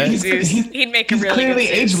see that. He'd make a He's really clearly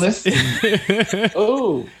good Zeus. ageless.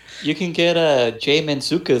 Oh, you can get Jay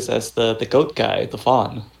Mantzoukas as the goat guy, the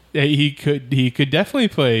fawn. Yeah, he could definitely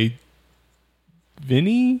play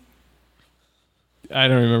Vinny. I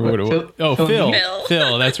don't remember what it was. Phil- Oh, Phil Phil. Phil.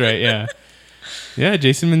 Phil, that's right. Yeah. Yeah,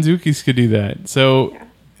 Jason Mantzoukas could do that. So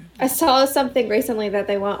I saw something recently that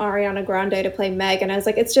they want Ariana Grande to play Meg, and I was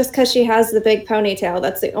like, it's just because she has the big ponytail.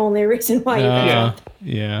 That's the only reason why you can. Yeah.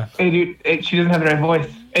 yeah. Hey, dude, she doesn't have the right voice.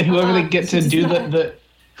 And whoever they get to She's do not. the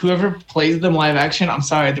whoever plays them live action, I'm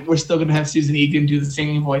sorry, we're still gonna have Susan Egan do the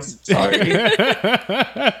singing voice. Sorry.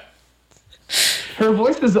 Her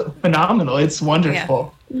voice is phenomenal. It's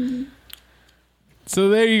wonderful. So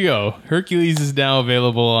there you go. Hercules is now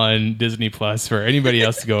available on Disney Plus for anybody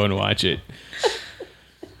else to go and watch it.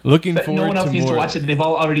 Looking But forward no one else to needs more. to watch it. They've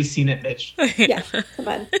all already seen it, Mitch. Yeah, come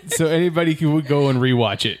on. So anybody can go and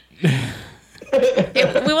rewatch it.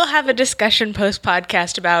 We will have a discussion post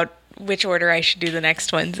podcast about which order I should do the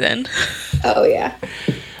next ones in. Oh yeah.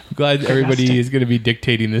 I'm glad everybody is going to be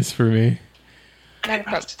dictating this for me.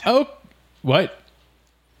 Oh, what?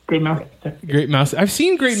 Great Mouse. Great Mouse. I've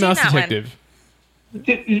seen Great Seen Mouse that one. Detective.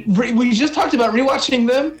 We just talked about rewatching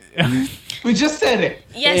them. We just said it.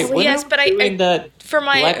 Yes, Hey, when yes, are but we doing I that for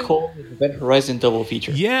my Black Hole and Event Horizon double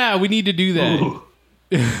feature. Yeah, we need to do that. Ooh.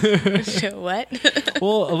 what?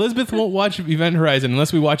 Well, Elizabeth won't watch Event Horizon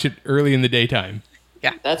unless we watch it early in the daytime.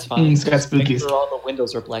 That's fine. It's got Make spookies. sure all the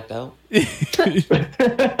windows are blacked out.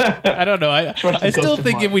 I don't know. I the still Ghost of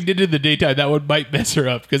think if Mars. we did it in the daytime, that would might mess her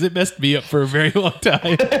up because it messed me up for a very long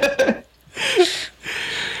time.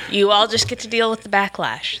 You all just get to deal with the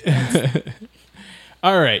backlash.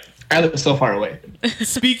 All right. I live so far away.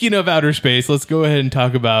 Speaking of outer space, let's go ahead and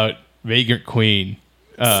talk about Vagrant Queen.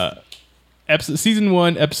 Season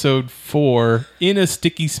 1, episode 4, In a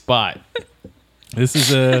Sticky Spot. This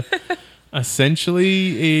is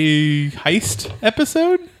essentially a heist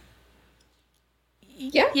episode.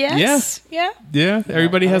 Yeah. Yes. Yeah. Yeah,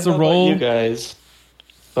 everybody has a I don't know about role. You guys,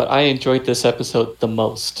 but I enjoyed this episode the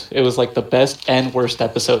most. It was like the best and worst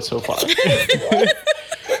episode so far.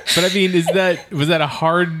 But I mean, was that a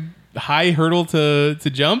high hurdle to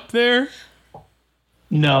jump there?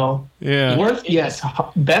 No. Yeah. Worst, yes.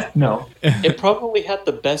 Best, no. It probably had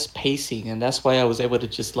the best pacing, and that's why I was able to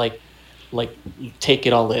just like take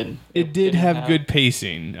it all in. It did didn't have good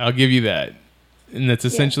pacing. I'll give you that. And that's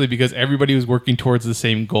essentially because everybody was working towards the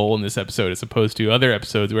same goal in this episode, as opposed to other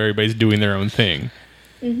episodes where everybody's doing their own thing.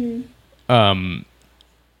 I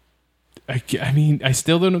mean, I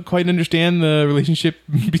still don't quite understand the relationship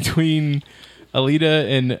between Alita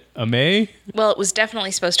and Ame. Well, it was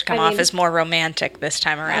definitely supposed to come off as more romantic this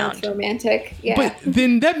time around. It's romantic. Yeah. But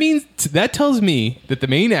then that tells me that the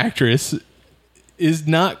main actress is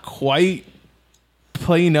not quite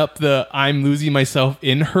playing up the I'm losing myself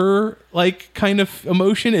in her like kind of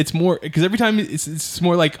emotion. It's more because every time it's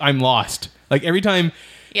more like I'm lost. Like every time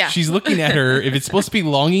she's looking at her, if it's supposed to be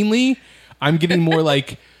longingly, I'm getting more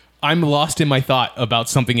like I'm lost in my thought about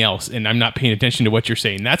something else, and I'm not paying attention to what you're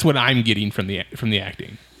saying. That's what I'm getting from the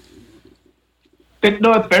acting.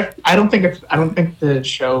 No, it's fair. I don't think the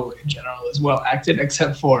show in general is well acted,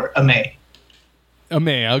 except for Ame.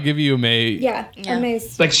 Ame, I'll give you Ame. Yeah.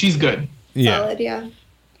 Ame's Like she's good. solid. Yeah.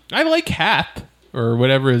 I like Hap or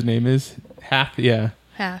whatever his name is. Hap, yeah.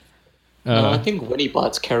 Half. I think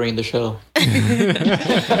Winnibot's carrying the show.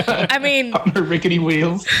 I mean, On her rickety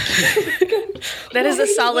wheels. that is Why a are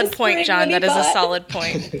you solid point, whispering, John. That is a Winnibot? solid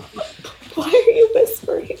point. Why are you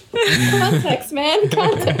whispering? Context, man.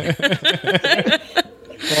 Context.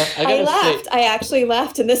 I I gotta laughed. I actually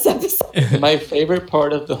laughed in this episode. say, my favorite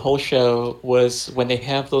part of the whole show was when they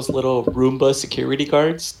have those little Roomba security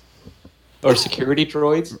guards or security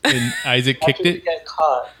droids. And Isaac kicked After they it. get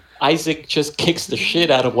caught, Isaac just kicks the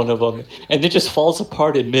shit out of one of them, and it just falls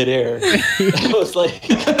apart in midair. I was like,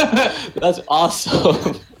 "That's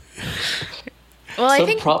awesome." Well, I Some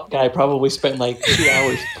think prop guy probably spent like 2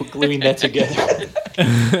 hours gluing that together.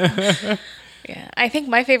 I think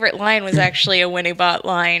my favorite line was actually a Winnibot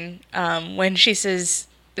line when she says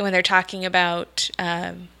when they're talking about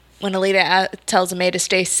when Alita tells Ame to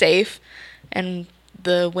stay safe, and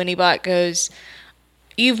the Winnibot goes,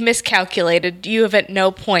 "You've miscalculated. You have at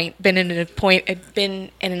no point been in an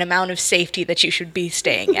amount of safety that you should be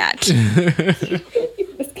staying at."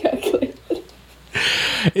 Miscalculated.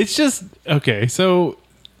 It's just okay. So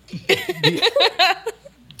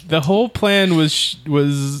the whole plan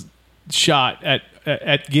was shot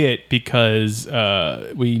at Git because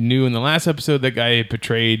we knew in the last episode that guy had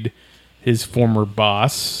betrayed his former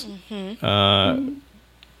boss.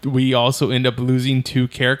 We also end up losing 2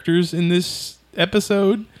 characters in this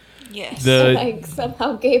episode. Yes. I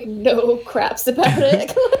somehow gave no craps about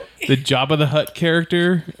it. The Jabba the Hutt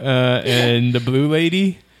character and the blue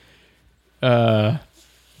lady. Oh,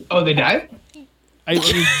 they died? I mean,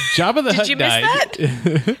 Jabba the Hutt you miss died.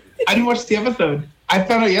 that? I didn't watch the episode. I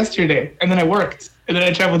found out yesterday, and then I worked, and then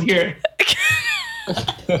I traveled here.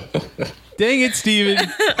 Dang it, Steven.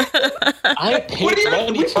 I paid What do you mean?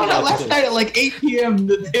 money We to found out watch last this. night at like 8 p.m.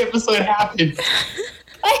 that the episode happened.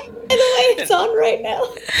 By the way, it's on right now.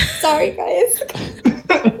 Sorry, guys.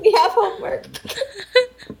 We have homework.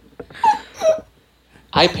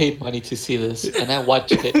 I paid money to see this, and I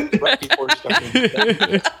watched it right before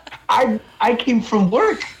starting. I came from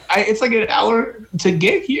work. It's like an hour to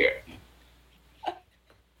get here.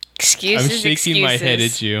 Excuses. I'm shaking my head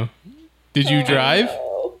at you. Did you drive?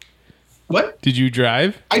 Oh, What? Did you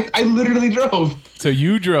drive? I literally drove. So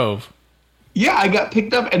you drove. Yeah, I got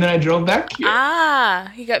picked up and then I drove back here.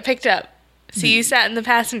 Ah, he got picked up. So you sat in the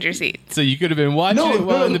passenger seat. So you could have been watching it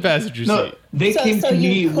while in the passenger No, seat. they So- came so to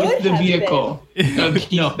me you with could the have vehicle.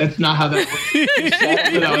 No, that's not how that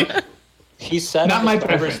works. He sat Not on my the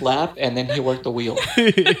driver's preference. lap, and then he worked the wheel.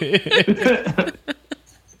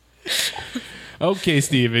 Okay,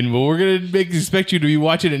 Steven. Well, we're going to expect you to be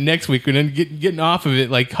watching it next week and then getting off of it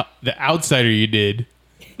like the outsider you did.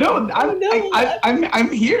 No,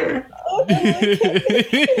 I'm here. oh no, I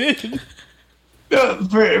can't. No,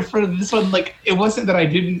 for this one, like it wasn't that I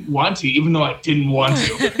didn't want to, even though I didn't want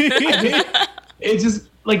to. It just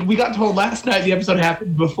like we got told last night the episode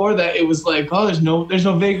happened. Before that, it was like, oh, there's no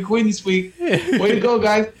Vega Queen this week. Way to go,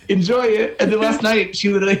 guys! Enjoy it. And then last night, she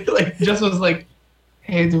literally like just was like,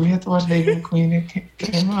 hey, do we have to watch Vega Queen? It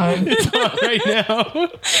came on. It's on right now.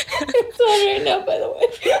 It's on right now, by the way.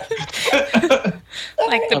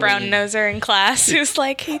 Like the brown noser in class who's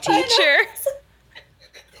like, hey, teacher.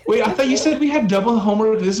 Wait, I thought you said we had double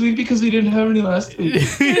homework this week because we didn't have any last week.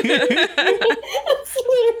 That's literally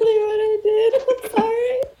what I did. I'm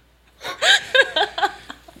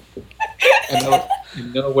sorry. You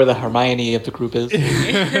know where the Hermione of the group is.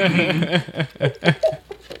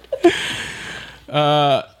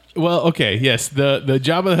 Well, okay, yes, the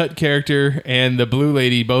Jabba the Hutt character and the blue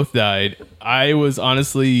lady both died. I was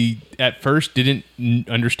honestly at first didn't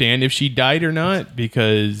understand if she died or not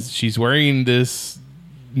because she's wearing this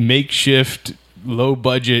makeshift low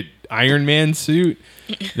budget Iron Man suit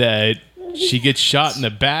that she gets shot in the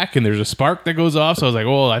back and there's a spark that goes off. So I was like,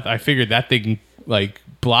 well, I figured that thing like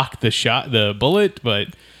blocked the bullet, but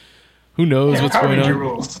who knows what's Power going Ranger on?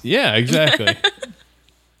 rules. Yeah, exactly.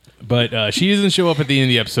 But she doesn't show up at the end of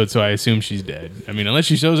the episode, so I assume she's dead. I mean, unless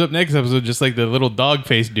she shows up next episode, just like the little dog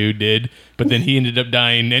face dude did, but then he ended up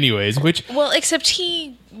dying anyways. Which Well, except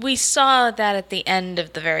we saw that at the end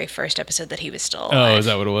of the very first episode that he was still oh, alive. is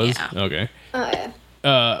that what it was? Yeah. Okay. Oh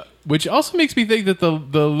yeah. Which also makes me think that the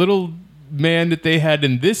little man that they had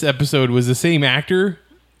in this episode was the same actor.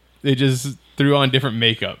 They just threw on different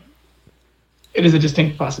makeup It is a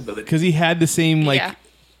distinct possibility. because he had the same like Yeah.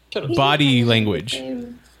 body language.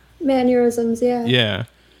 Same mannerisms, yeah. Yeah.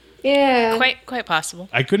 Yeah. Quite possible.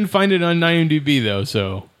 I couldn't find it on IMDb though,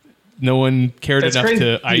 so no one cared That's enough crazy.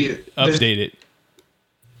 to There's- update it.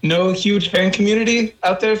 No huge fan community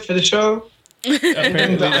out there for the show. And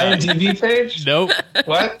Apparently the not. IMDb page. Nope.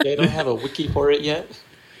 What? They don't have a wiki for it yet.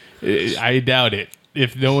 I doubt it.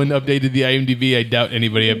 If no one updated the IMDb, I doubt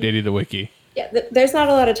anybody updated the wiki. Yeah, there's not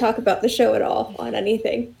a lot of talk about the show at all on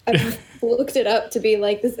anything. I've looked it up to be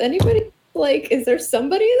like, does anybody is there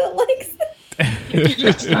somebody that likes it?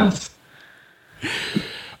 Just us.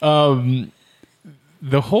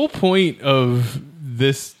 The whole point of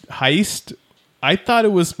this heist, I thought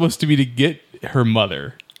it was supposed to be to get her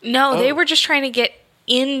mother, No, Oh. they were just trying to get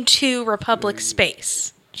into Republic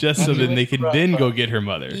space. just so that they could then go get her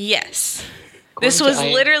mother. Yes. According This to was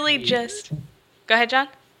IMDb literally just. Go ahead, John.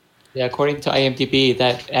 Yeah, according to IMDb,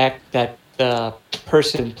 that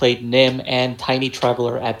person played Nim and Tiny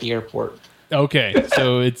Traveler at the airport. Okay,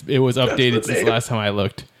 so it was updated since last time I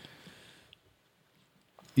looked.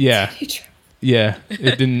 Yeah, yeah,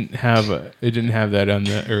 it didn't have that on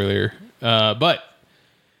the earlier, but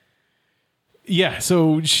yeah.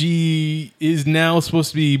 So she is now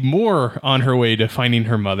supposed to be more on her way to finding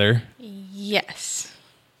her mother, Yes.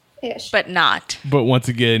 Ish. But not. but once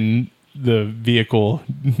again, the vehicle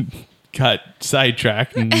got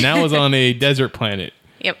sidetracked and now is on a desert planet.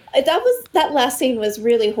 Yep. That last scene was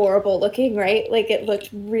really horrible looking, right? Like it looked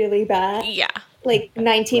really bad. Yeah. Like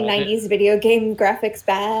 1990s video game graphics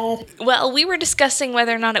bad. Well, we were discussing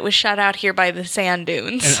whether or not it was shot out here by the sand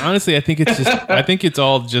dunes. And honestly, I think it's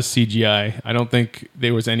all just CGI. I don't think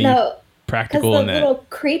there was any No, because practical the in that. little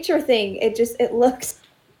creature thing, it looks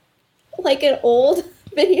like an old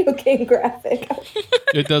video game graphic.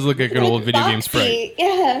 It does look like an old video game sprite. boxy.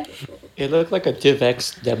 Yeah. It looked like a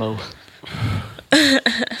DivX demo.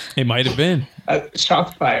 It might have been.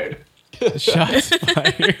 Shots fired. Shots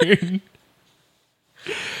fired.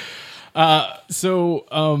 So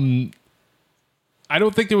I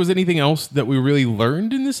don't think there was anything else that we really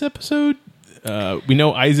learned in this episode. We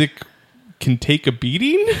know Isaac can take a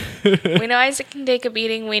beating. We know Isaac can take a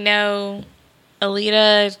beating. We know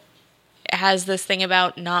Alita has this thing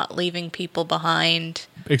about not leaving people behind,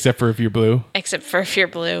 Except for if you're blue. except for if you're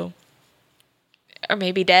blue. Or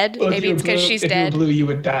maybe dead. Well, if maybe you were it's because blue- she's if dead. you were blue, you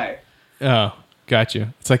would die. Oh,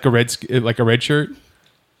 gotcha. It's like a red shirt.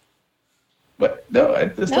 But no,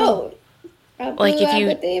 it's No. Like if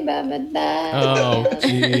you- Oh,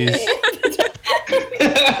 jeez.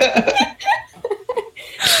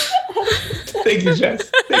 Thank you, Jess.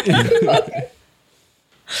 Thank you.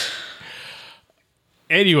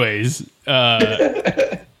 Anyways, yeah,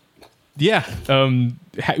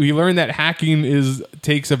 we learned that hacking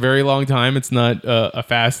takes a very long time. It's not a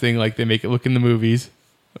fast thing like they make it look in the movies,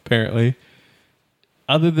 apparently.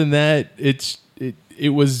 Other than that, it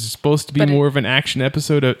was supposed to be But more of an action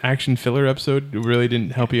episode, an action filler episode. It really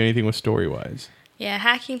didn't help you anything with story wise. Yeah,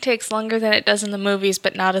 hacking takes longer than it does in the movies,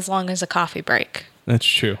 but not as long as a coffee break. That's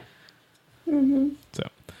true. So,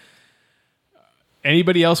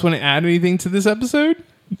 anybody else want to add anything to this episode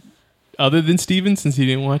other than Steven, since he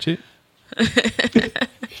didn't watch it?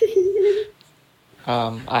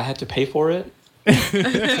 I had to pay for it.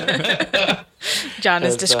 John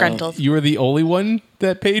is As, disgruntled. You were the only one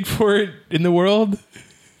that paid for it in the world?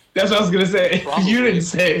 That's what I was gonna say. Probably. You didn't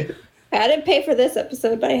say it. I didn't pay for this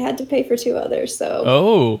episode, but I had to pay for 2 others, so.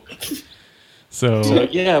 Oh. So So,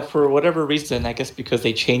 yeah, for whatever reason, I guess because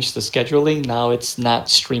they changed the scheduling, now it's not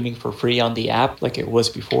streaming for free on the app like it was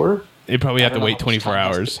before. they probably have I to don't know wait how much 24 time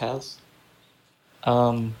has hours.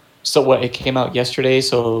 passed. So what? It came out yesterday,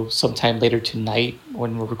 so sometime later tonight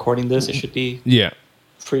when we're recording this, it should be Yeah,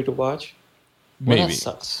 free to watch. Well, maybe. that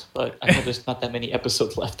sucks, but I know there's not that many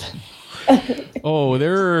episodes left. Oh,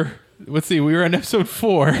 there let's see. We were on episode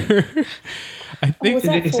 4. I think was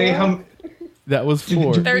Did that it say 4? how? that was Do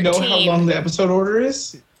 4. we know how 13. long the episode order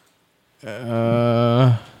is?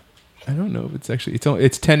 I don't know if it's actually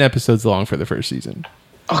it's 10 episodes long for the first season.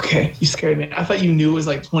 Okay, you scared me. I thought you knew it was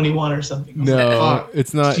like 21 or something. I was like, No, fuck.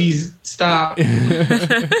 it's not. Jeez, stop.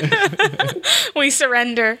 We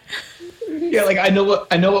surrender. Yeah, like I know what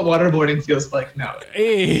waterboarding feels like now.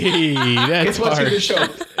 Hey, that's It's watching the hard.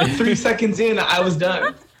 show. 3 seconds in, I was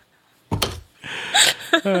done.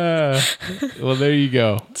 Well, there you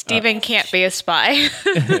go. Steven can't be a spy.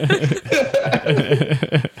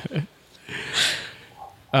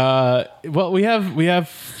 Well, we have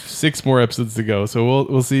 6 more episodes to go, so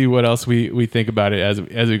we'll see what else we think about it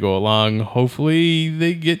as we go along. Hopefully,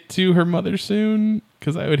 they get to her mother soon,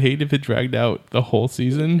 because I would hate if it dragged out the whole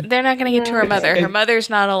season. They're not going to get to her mother. Her mother's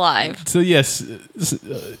not alive. So yes,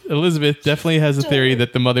 Elizabeth definitely has a theory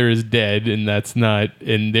that the mother is dead, and that's not,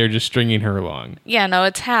 and they're just stringing her along. Yeah, no,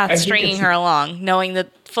 it's Hath think stringing it's- her along, knowing that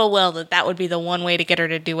full well that would be the one way to get her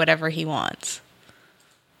to do whatever he wants.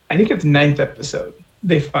 I think it's 9th episode.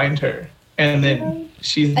 They find her, and then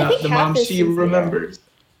she's I not think the half mom is she she's there. remembers.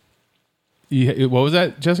 What was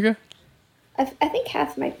that, Jessica? I think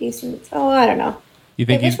half might be since. Oh, I don't know. You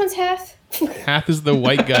Wait, think which one's half? Hath is the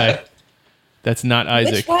white guy? That's not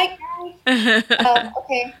Isaac. Which white guy? Oh,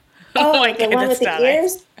 okay. Oh, white the guy one that's with the not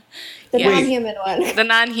ears? The Yes. non-human one. The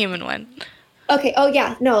non-human one. Okay. Oh,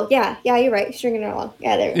 yeah. No, yeah. Yeah, you're right. Stringing her along.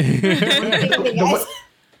 Yeah, there. The one-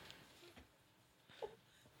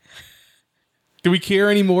 Do we care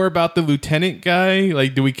any more about the lieutenant guy?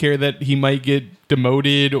 Like, do we care that he might get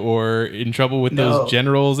demoted or in trouble with No. those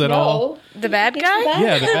generals at all? The bad It's guy?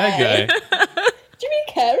 Yeah, the bad guy. Do we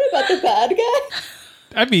care about the bad guy?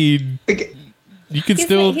 I mean, like, you can He's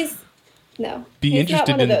still. not, he's no. be he's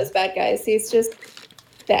interested not one in- of those bad guys. He's just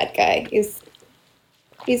bad guy. He's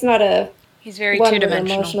not a He's very one we're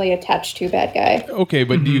two-dimensional. emotionally attached to bad guy. Okay,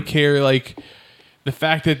 but do you care, like, the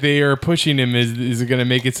fact that they are pushing him is going to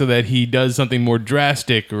make it so that he does something more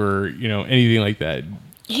drastic or, anything like that?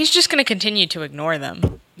 He's just going to continue to ignore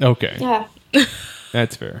them. Okay, Yeah.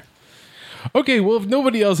 that's fair. Okay, well, if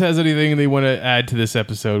nobody else has anything they want to add to this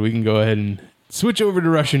episode, we can go ahead and switch over to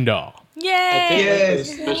Russian Doll. I Yay! think Yes.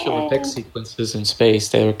 the special effects sequences in space,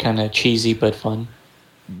 they were kind of cheesy but fun.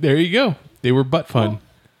 There you go. They were butt fun.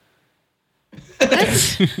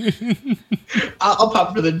 I'll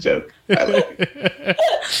pop for the joke. I like it.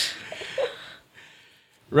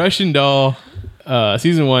 Russian Doll,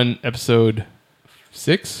 season 1, episode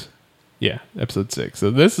 6. Yeah, episode 6. So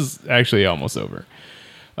this is actually almost over.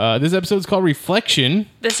 This episode's called Reflection.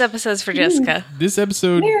 This episode's for Jessica. This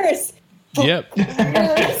episode, Mirrors. yep,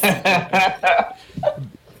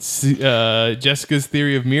 Jessica's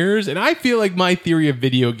theory of mirrors, and I feel like my theory of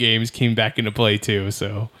video games came back into play too.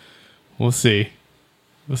 So we'll see.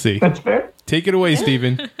 We'll see. That's fair. Take it away,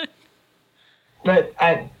 Steven. But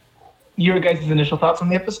your guys' initial thoughts on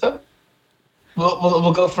the episode?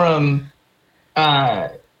 We'll go from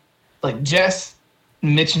like Jess,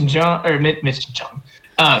 Mitch and John, or Mitch and John,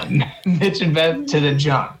 Mitch and Beth to then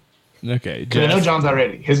John. Okay, 'Cause I know Jess. John's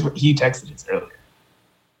already. He texted us earlier.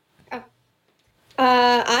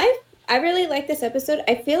 I really like this episode.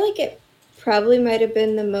 I feel like it probably might have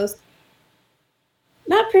been the most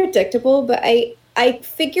not predictable, but I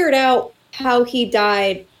figured out how he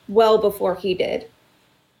died well before he did.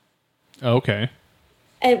 Okay.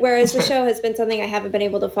 And whereas the show has been something I haven't been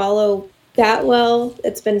able to follow that well,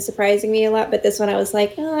 it's been surprising me a lot. But this one I was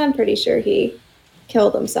like, oh, I'm pretty sure he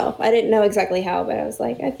killed himself. I didn't know exactly how, but I was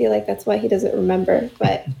like, I feel like that's why he doesn't remember.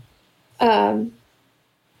 But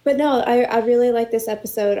no, I really like this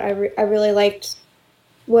episode. I really liked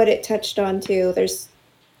what it touched on too. There's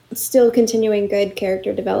still continuing good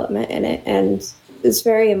character development in it, and it's a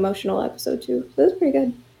very emotional episode too. So it was pretty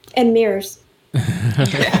good. And mirrors.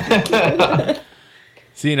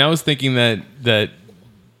 See, and I was thinking that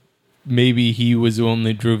maybe he was the one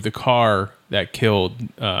that drove the car that killed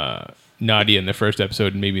Nadia in the first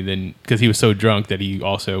episode, and maybe then because he was so drunk that he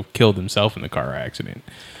also killed himself in the car accident,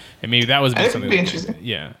 and maybe that was I think something. it'd be like interesting. that.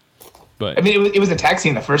 Yeah, but I mean, it was a taxi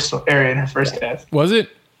in the first area in her first death. was it?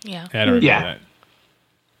 Yeah. I don't remember Yeah. that.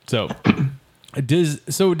 So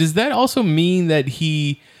does that also mean that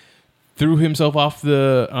he threw himself off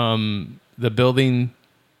the building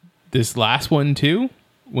this last one too,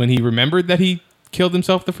 when he remembered that he killed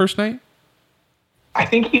himself the first night? I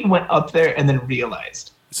think he went up there and then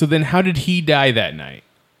realized. So then how did he die that night?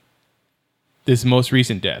 This most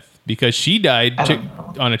recent death? Because she died I don't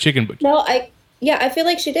know. on a chicken butcher. No, I feel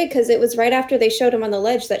like she did because it was right after they showed him on the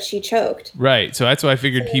ledge that she choked. Right. So that's why I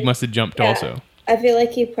figured he must have jumped Yeah. also. I feel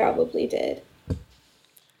like he probably did.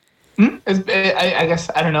 I guess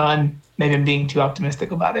I don't know. Maybe I'm being too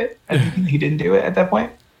optimistic about it. I think he didn't do it at that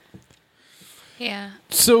point. Yeah.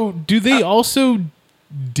 So, do they also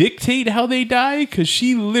dictate how they die? Because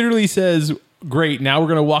she literally says, "Great, now we're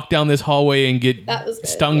gonna walk down this hallway and get That was good,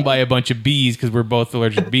 stung by a bunch of bees because we're both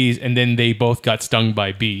allergic to bees," and then they both got stung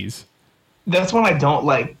by bees. That's what I don't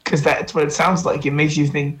like, because that's what it sounds like. It makes you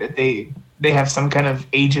think that they have some kind of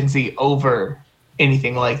agency over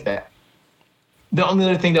anything like that. The only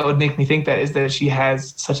other thing that would make me think that is that she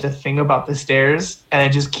has such a thing about the stairs, and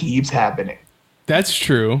it just keeps happening. That's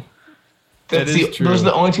true. That is true. Those are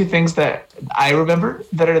the only two things that I remember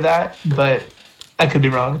that are that, but I could be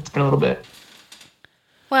wrong. It's been a little bit.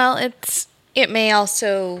 Well, it may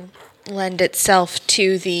also lend itself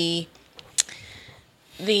to the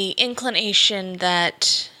inclination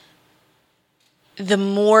that the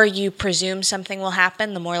more you presume something will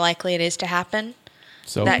happen, the more likely it is to happen.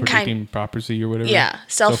 Self-predicting prophecy or whatever. Yeah,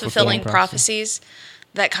 self-fulfilling prophecies.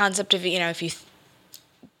 That concept of, if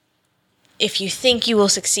you think you will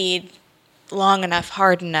succeed long enough,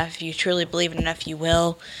 hard enough, if you truly believe it enough, you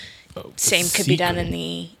will. Same could be done in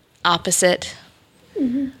the opposite.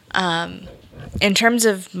 Mm-hmm. In terms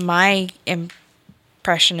of my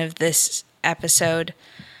impression of this episode,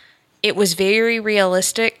 it was very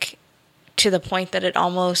realistic to the point that it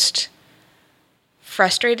almost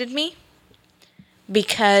frustrated me.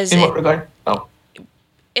 Because in what regard? Oh.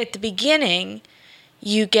 At the beginning,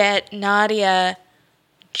 you get Nadia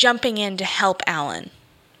jumping in to help Alan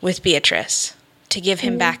with Beatrice to give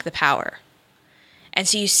him back the power. And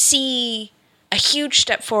so you see a huge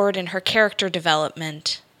step forward in her character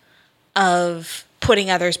development of putting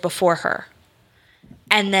others before her.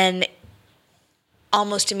 And then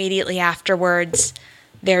almost immediately afterwards,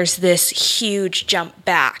 there's this huge jump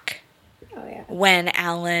back when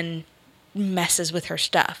Alan messes with her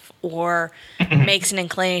stuff or makes an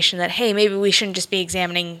inclination that, hey, maybe we shouldn't just be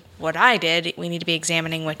examining what I did, we need to be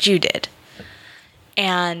examining what you did.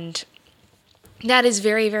 And that is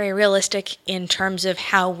very, very realistic in terms of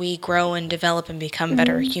how we grow and develop and become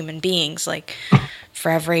better human beings. Like, for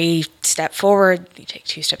every step forward, you take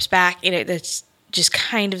 2 steps back. That's just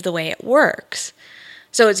kind of the way it works.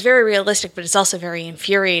 So it's very realistic, but it's also very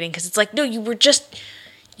infuriating because it's like, no, you were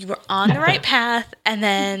on the right path, and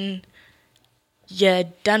then you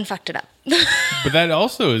done fucked it up. But that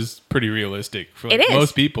also is pretty realistic for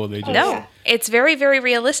most people. They just it's very, very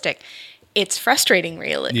realistic. It's frustratingly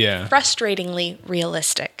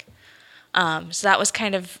realistic. So that was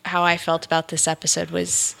kind of how I felt about this episode.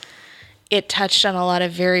 Was it touched on a lot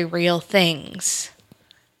of very real things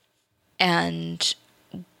and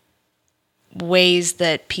ways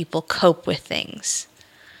that people cope with things,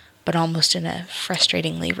 but almost in a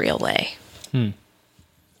frustratingly real way. I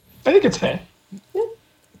think it's fair.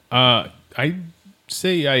 I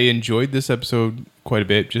say I enjoyed this episode quite a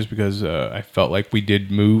bit just because I felt like we did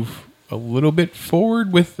move a little bit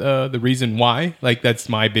forward with the reason why. Like, that's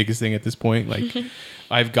my biggest thing at this point. Like,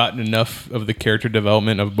 I've gotten enough of the character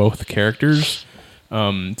development of both characters.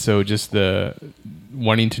 So just the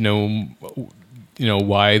wanting to know,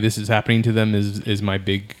 why this is happening to them is my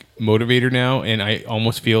big motivator now. And I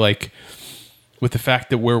almost feel like with the fact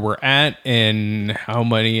that where we're at and how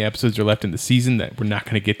many episodes are left in the season, that we're not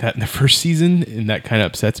going to get that in the first season. And that kind of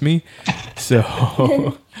upsets me.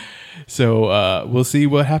 So... So we'll see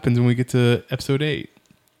what happens when we get to episode 8.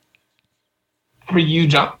 For you,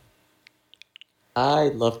 John? I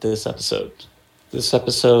love this episode. This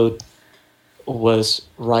episode was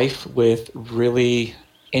rife with really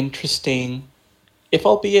interesting, if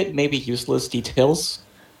albeit maybe useless details.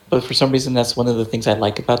 But for some reason, that's one of the things I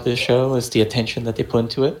like about this show is the attention that they put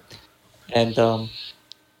into it. And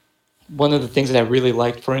one of the things that I really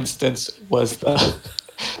liked, for instance, was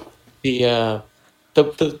the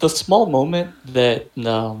small moment that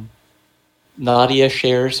Nadia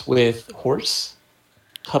shares with Horse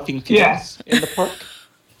huffing fumes in the park.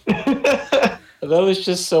 That was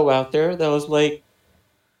just so out there. That was like,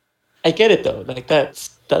 I get it though. Like that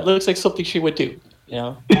looks like something she would do.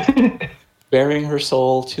 Bearing her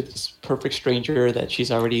soul to this perfect stranger that she's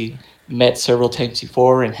already met several times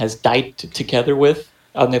before and has died together with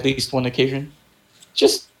on at least one occasion.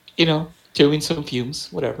 Just doing some fumes,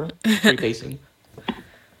 whatever, freebasing.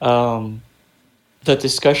 The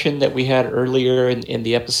discussion that we had earlier in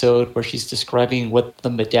the episode where she's describing what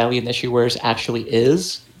the medallion that she wears actually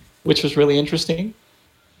is, which was really interesting.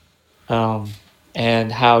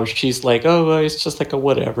 And how she's like, oh, it's just like a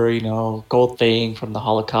whatever, gold thing from the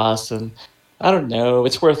Holocaust. And I don't know,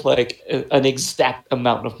 it's worth like an exact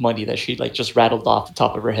amount of money that she like just rattled off the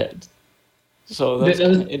top of her head. So that's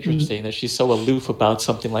kind of interesting that she's so aloof about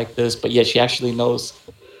something like this, but yet she actually knows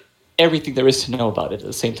everything there is to know about it at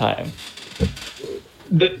the same time.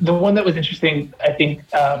 The one that was interesting, I think,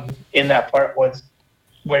 in that part was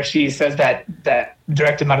where she says that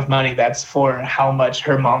direct amount of money, that's for how much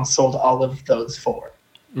her mom sold all of those for.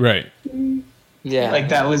 Right. Yeah. Like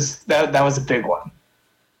that was a big one.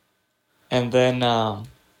 And then I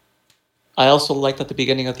also liked at the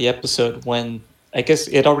beginning of the episode when I guess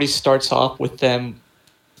it already starts off with them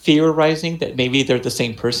theorizing that maybe they're the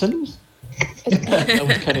same person. That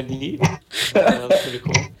was kind of neat. That was pretty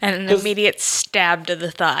cool. And an 'Cause- immediate stab to the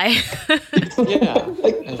thigh. Yeah.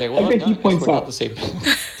 And like, well, I think he no, I guess points we're out. not the same.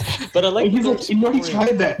 But I like He's they're like, you know, he exploring-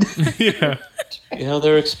 tried that. Yeah. You know,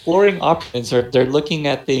 they're exploring options. They're looking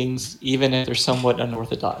at things even if they're somewhat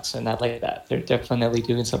unorthodox, and I like that. They're definitely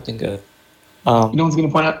doing something good. No one's going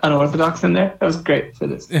to point out unorthodox in there. That was great for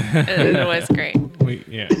this. It was great.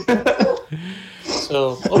 Yeah.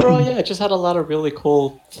 So overall, yeah, it just had a lot of really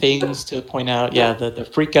cool things to point out. Yeah, the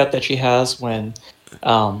freak out that she has when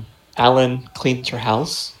Alan cleans her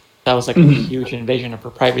house. That was like a huge invasion of her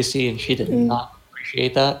privacy, and she did not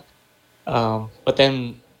appreciate that. But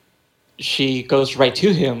then she goes right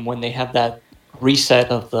to him when they have that reset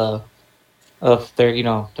of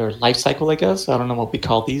their their life cycle. I guess I don't know what we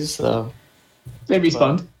call these. They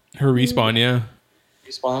respawned. Her respawn, yeah.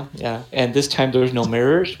 Respawn, yeah. And this time there was no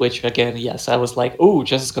mirrors, which again, yes, I was like, "Ooh,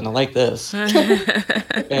 Jess is gonna like this."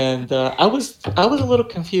 And I was a little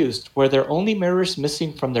confused. Were there only mirrors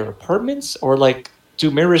missing from their apartments, or like,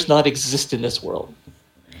 do mirrors not exist in this world?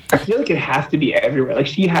 I feel like it has to be everywhere. Like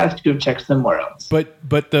she has to have checked somewhere else. But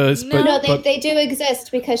No, they do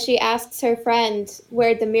exist because she asks her friend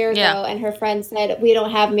where'd the mirror Yeah. go, and her friend said we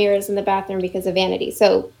don't have mirrors in the bathroom because of vanity.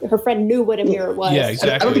 So her friend knew what a mirror was. Yeah, I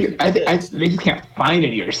don't exactly. think they just can't find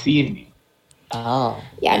any or see any. Oh.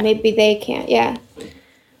 Yeah, maybe they can't. Yeah.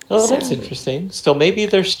 Oh, that's interesting. So maybe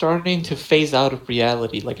they're starting to phase out of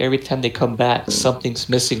reality. Like every time they come back, something's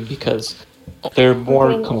missing because they're more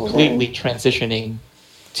Getting older. completely transitioning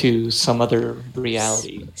to some other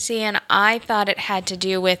reality. See, and I thought it had to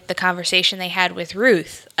do with the conversation they had with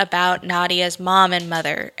Ruth about Nadia's mom and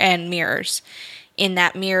mother and mirrors. In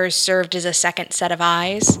that mirrors served as a second set of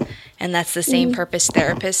eyes, and that's the same purpose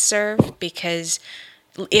therapists serve, because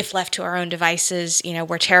if left to our own devices,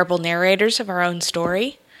 we're terrible narrators of our own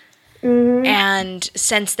story. And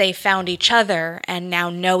since they found each other and now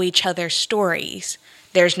know each other's stories,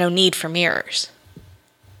 there's no need for mirrors.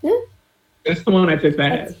 That's the one I took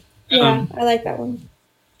that as. Yeah, I like that one.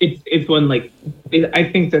 It's one I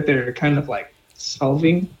think that they're kind of like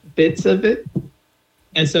solving bits of it,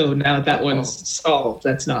 and so now that one's solved,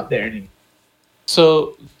 that's not there anymore.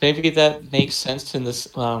 So maybe that makes sense in this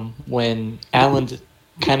when Alan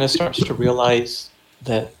kind of starts to realize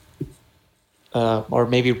that, or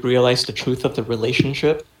maybe realize the truth of the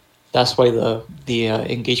relationship. That's why the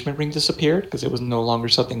engagement ring disappeared, because it was no longer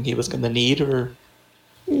something he was going to need, or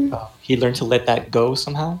he learned to let that go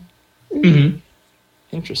somehow. Mm-hmm.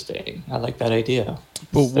 Interesting. I like that idea.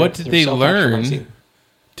 But what did They're they learn self-actualizing.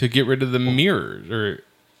 to get rid of the mirrors? Or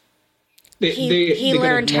He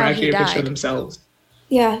learned get a more how he accurate picture died. of themselves.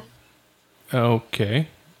 Yeah, okay,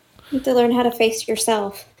 you have to learn how to face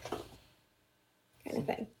yourself, kind of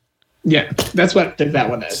thing. Yeah, that's what I took that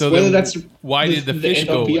one as. So Whether then that's why did the fish end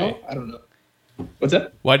go all be all, away? I don't know. What's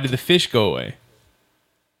that? Why did the fish go away?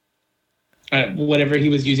 Whatever he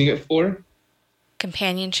was using it for,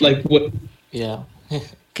 Companionship. like what? Yeah.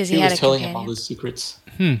 Because He he, had was a telling him all companion. his secrets.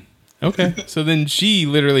 Okay, so then she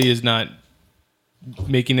literally is not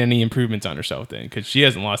making any improvements on herself then, because she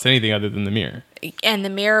hasn't lost anything other than the mirror. And the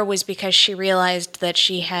mirror was because she realized that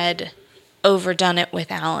she had overdone it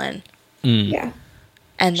with Alan. Yeah.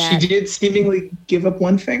 And She that did seemingly give up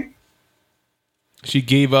one thing. She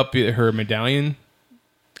gave up her medallion.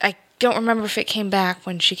 I don't remember if it came back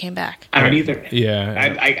when she came back. I don't either.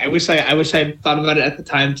 Yeah, I wish I thought about it at the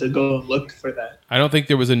time to go and look for that. I don't think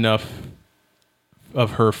there was enough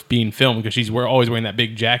of her being filmed because she's always wearing that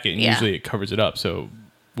big jacket, and Yeah. usually it covers it up. So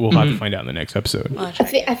we'll have to find out in the next episode. Watch.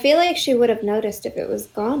 I feel like she would have noticed if it was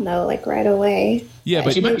gone though, like right away. Yeah,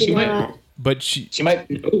 but She might. She might. not. but she She might.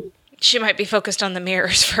 Oh, She might be focused on the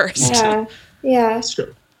mirrors first. Yeah. Yeah. that's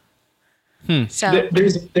true. So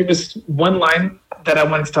There was one line that I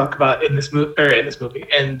wanted to talk about in this movie,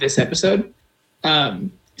 in this episode.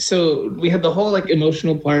 So we had the whole like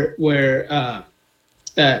emotional part where,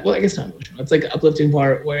 well, I guess not emotional. It's like an uplifting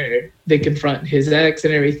part where they confront his ex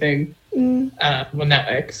and everything. Well, not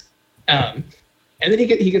ex. And then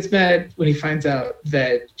he gets mad when he finds out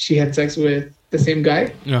that she had sex with the same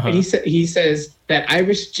guy, Uh-huh. and he says that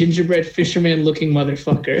Irish gingerbread fisherman looking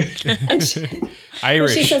motherfucker. She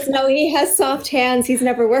Irish. says no, he has soft hands. He's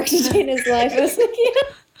never worked a day in his life. I was like,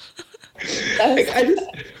 yeah. Like,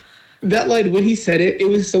 that line when he said it, it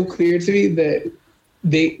was so clear to me that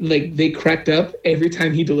they cracked up every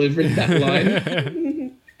time he delivered that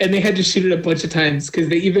line. And they had to shoot it a bunch of times because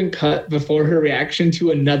they even cut before her reaction to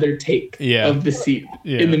another take of the scene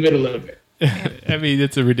in the middle of it. I mean,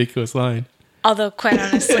 it's a ridiculous line. Although, quite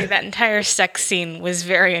honestly, that entire sex scene was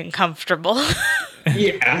very uncomfortable.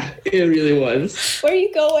 Yeah, it really was. Where are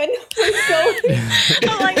you going? Where are you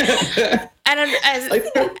going? I'm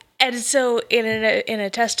like, and so in a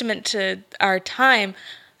testament to our time,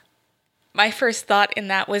 my first thought in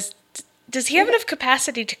that was, does he have enough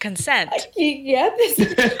capacity to consent? Yep.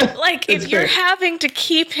 Like, if you're having to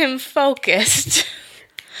keep him focused.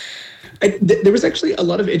 There was actually a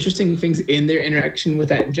lot of interesting things in their interaction with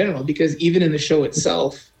that in general, because even in the show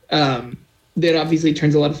itself, that obviously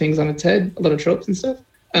turns a lot of things on its head, a lot of tropes and stuff.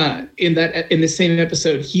 In the same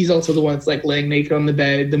episode, he's also the one that's like laying naked on the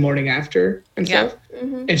bed the morning after and stuff.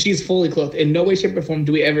 Mm-hmm. And she's fully clothed. In no way, shape, or form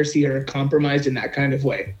do we ever see her compromised in that kind of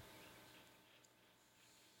way.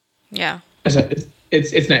 Yeah. So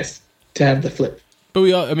it's nice to have the flip.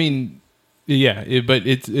 But but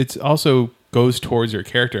it's also goes towards her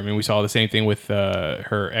character. I mean, we saw the same thing with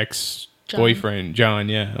her ex-boyfriend, John.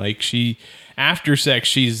 Yeah. Like after sex,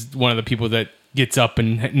 she's one of the people that gets up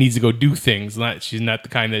and needs to go do things. She's not the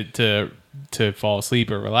kind that to fall asleep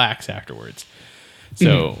or relax afterwards.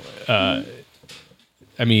 So, I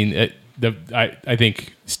mean, I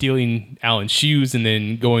think stealing Alan's shoes and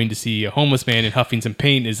then going to see a homeless man and huffing some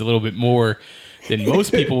paint is a little bit more than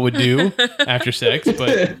most people would do after sex,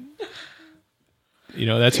 but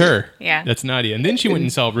that's her. Yeah. That's Nadia. And then she went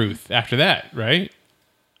and saw Ruth after that, right?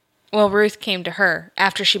 Well, Ruth came to her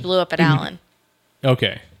after she blew up at Alan.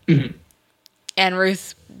 Okay. And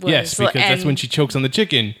Ruth was... Yes, because that's when she chokes on the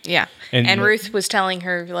chicken. Yeah. And Ruth was telling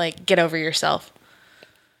her, like, get over yourself.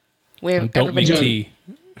 Don't make tea.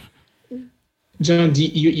 John, do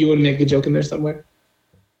you want to make a joke in there somewhere?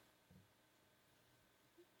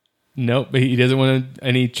 Nope, but he doesn't want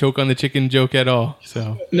any choke on the chicken joke at all.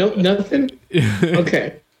 So nope, nothing.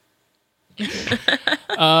 Okay.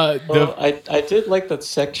 I did like that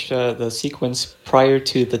the sequence prior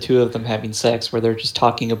to the two of them having sex, where they're just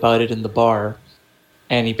talking about it in the bar,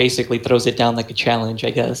 and he basically throws it down like a challenge, I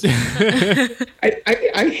guess.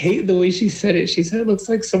 I hate the way she said it. She said it looks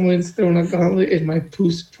like someone's throwing a gauntlet in my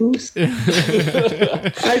poos.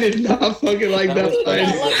 I did not fucking like that line.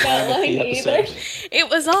 I don't like that line either. It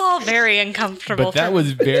was all very uncomfortable. But that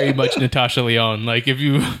was very much Natasha Lyonne. Like, if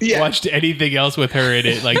you watched anything else with her in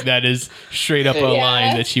it, like, that is straight up a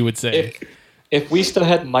line that she would say. If we still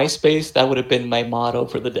had MySpace, that would have been my motto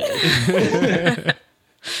for the day.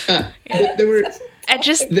 There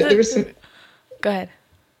were some... Go ahead.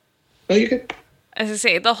 Oh, you could. As I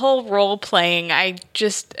say, the whole role playing, I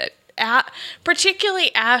just,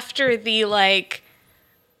 particularly after the like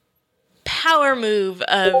power move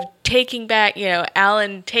of taking back,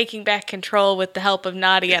 Alan taking back control with the help of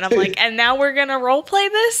Nadia, and I'm like, and now we're gonna role play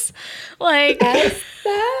this, like,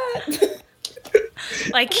 that.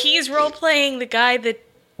 like he's role playing the guy that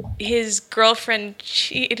his girlfriend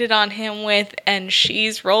cheated on him with, and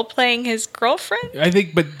she's role playing his girlfriend. I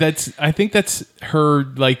think that's her,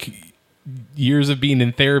 like, years of being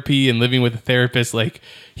in therapy and living with a therapist. Like,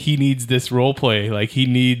 he needs this role play, like he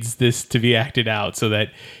needs this to be acted out so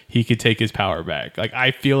that he could take his power back. Like,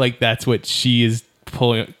 I feel like that's what she is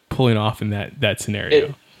pulling off in that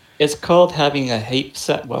scenario. It's called having a hate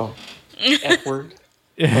set. Well, F word,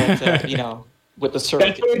 but with the circle.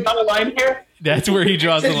 That's where we draw the line here. That's where he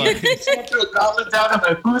draws the line. Throw a gauntlet down on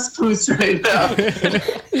my poos right now.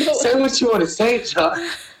 Say what you want to say,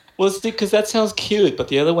 John. Well, it's because that sounds cute, but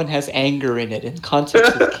the other one has anger in it, and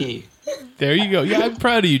context is key. There you go. Yeah, I'm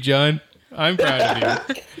proud of you, John. I'm proud of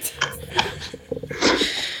you.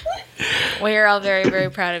 We're all very,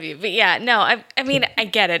 very proud of you. But yeah, no, I mean, I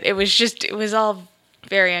get it. It was all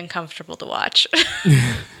very uncomfortable to watch.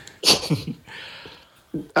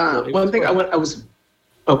 One thing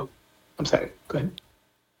oh, I'm sorry. Go ahead.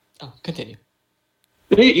 Oh, continue.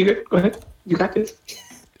 You good? Go ahead. You got this.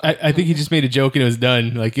 I think he just made a joke and it was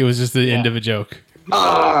done. Like, it was just the end of a joke.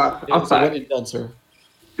 I'm sorry. Done, sir.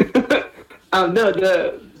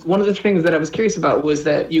 No, one of the things that I was curious about was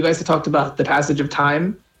that you guys had talked about the passage of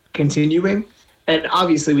time continuing, and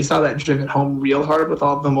obviously we saw that driven home real hard with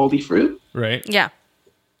all the moldy fruit. Right. Yeah.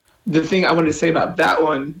 The thing I wanted to say about that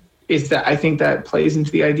one is that I think that plays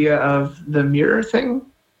into the idea of the mirror thing,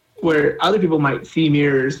 where other people might see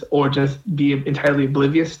mirrors or just be entirely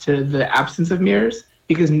oblivious to the absence of mirrors,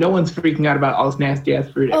 because no one's freaking out about all this nasty ass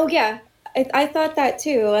fruit. Oh yeah, I thought that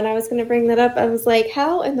too, and I was going to bring that up. I was like,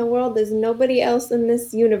 how in the world is nobody else in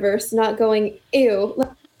this universe not going, ew?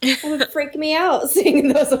 It would freak me out seeing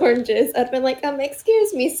those oranges. I'd been like,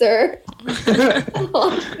 excuse me, sir. I don't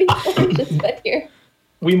want these oranges been here.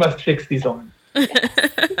 We must fix these oranges.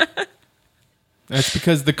 That's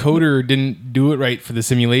because the coder didn't do it right for the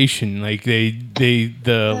simulation. Like the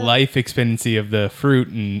life expectancy of the fruit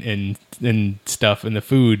and stuff and the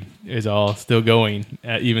food is all still going,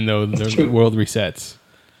 even though the world resets.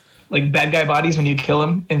 Like bad guy bodies, when you kill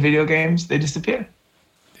them in video games, they disappear.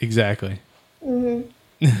 Exactly. Mm-hmm.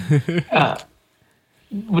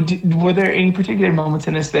 Were there any particular moments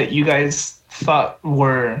in this that you guys thought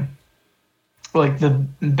were like the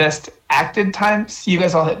best acted times? You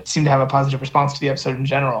guys all seem to have a positive response to the episode in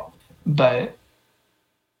general, but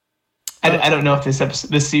I don't know if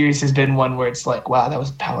this series has been one where it's like, wow, that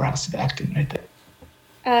was a powerhouse of acting right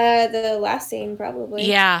there. The last scene, probably.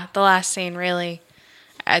 Yeah, the last scene, really.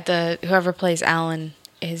 Whoever plays Alan,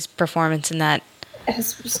 his performance in that. It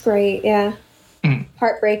was great, yeah.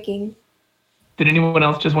 Heartbreaking. Did anyone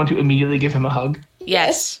else just want to immediately give him a hug?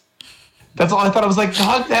 Yes. That's all I thought. I was like,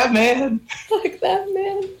 hug that man. Hug that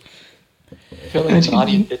man. I feel like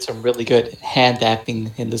Nadia did some really good hand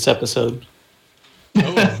acting in this episode.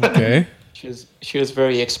 Oh, okay. She was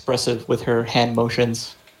very expressive with her hand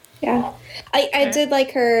motions. Yeah. I did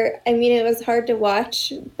like her. I mean, it was hard to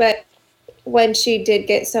watch, but when she did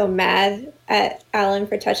get so mad at Alan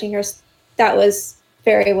for touching her, that was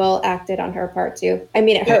very well acted on her part, too. I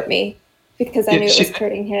mean, it hurt me because I knew it was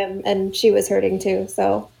hurting him and she was hurting, too.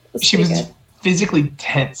 So she was good. Physically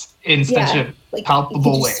tense in such a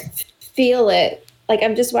palpable way. Feel it. Like,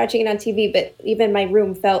 I'm just watching it on TV, but even my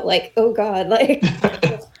room felt like, oh, God. Like,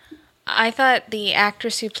 I thought the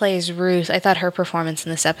actress who plays Ruth, I thought her performance in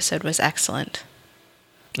this episode was excellent.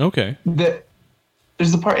 Okay.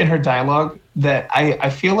 There's the part in her dialogue that I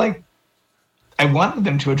feel like I wanted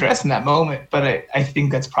them to address in that moment, but I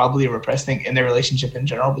think that's probably a repressed thing in their relationship in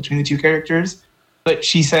general between the two characters. But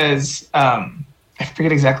she says, I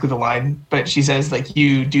forget exactly the line, but she says, like,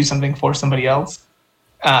 you do something for somebody else,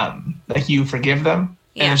 like you forgive them.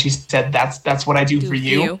 Yeah. And she said, that's what I do for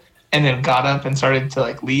you. And then got up and started to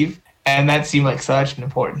like leave. And that seemed like such an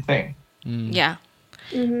important thing. Yeah.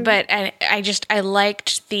 Mm-hmm. But I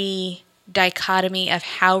liked the dichotomy of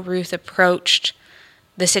how Ruth approached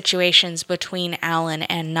the situations between Alan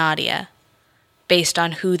and Nadia based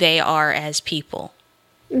on who they are as people.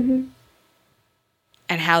 Mm-hmm.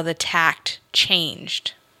 And how the tact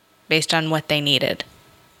changed based on what they needed.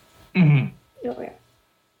 Mm-hmm. oh, yeah.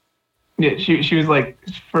 Yeah, she was like,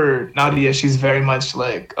 for Nadia, she's very much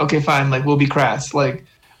like, okay, fine, like, we'll be crass, like,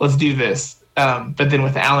 let's do this. But then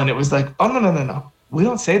with Alan, it was like, oh, no. We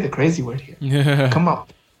don't say the crazy word here. Yeah. Come on.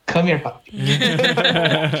 Come here, puppy.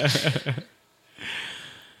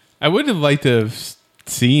 I would have liked to have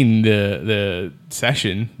seen the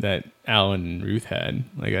session that Alan and Ruth had.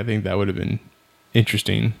 Like, I think that would have been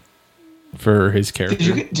interesting for his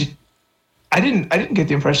character. I didn't get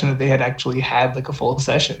the impression that they had actually had like a full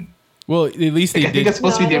session. Well, at least they did. I think that's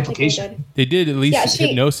supposed to be the implication. They did at least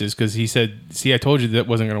hypnosis, because he said, "See, I told you that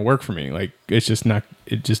wasn't going to work for me. Like, it's just not.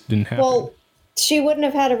 It just didn't happen." Well, she wouldn't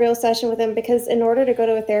have had a real session with him because in order to go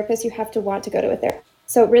to a therapist, you have to want to go to a therapist.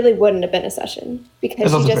 So it really wouldn't have been a session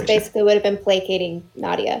because she just basically would have been placating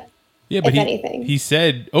Nadia. Yeah, but anything. He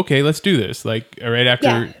said, "Okay, let's do this." Like right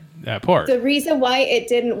after that part. The reason why it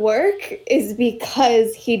didn't work is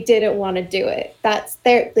because he didn't want to do it. That's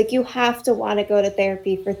there. Like, you have to want to go to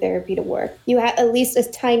therapy for therapy to work. You have at least a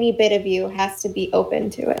tiny bit of you has to be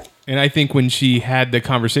open to it. And I think when she had the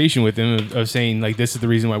conversation with him of saying, like, this is the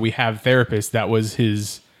reason why we have therapists, that was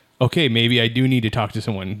his, okay, maybe I do need to talk to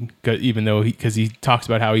someone, even though because he talks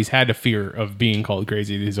about how he's had a fear of being called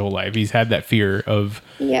crazy his whole life. He's had that fear of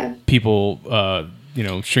people,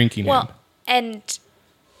 shrinking him. And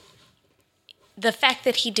the fact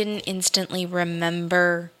that he didn't instantly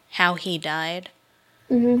remember how he died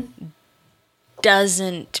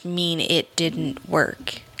doesn't mean it didn't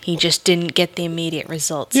work. He just didn't get the immediate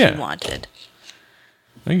results he wanted.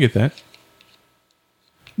 I get that.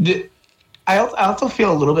 I also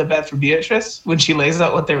feel a little bit bad for Beatrice when she lays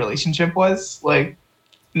out what their relationship was. Like,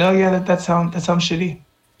 no, that sounds shitty.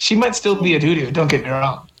 She might still be a doo-doo, don't get me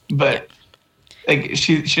wrong, but like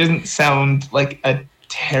she doesn't sound like a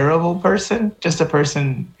terrible person, just a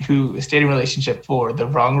person who stayed in a relationship for the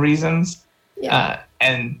wrong reasons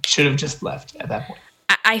and should have just left at that point.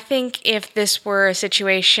 I think if this were a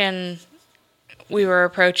situation we were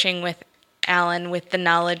approaching with Alan with the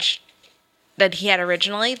knowledge that he had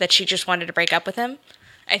originally, that she just wanted to break up with him,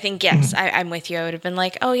 I think, yes, I'm with you. I would have been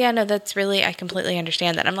like, oh, yeah, no, that's really, I completely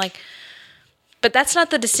understand that. I'm like, but that's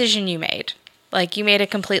not the decision you made. Like, you made a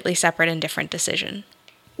completely separate and different decision.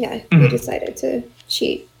 Yeah, you decided to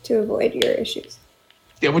cheat to avoid your issues.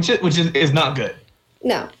 Yeah, which is not good.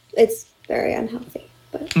 No, it's very unhealthy.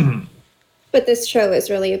 But Mhm. but this show is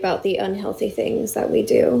really about the unhealthy things that we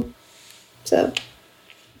do. So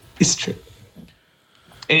It's true.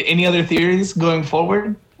 Any other theories going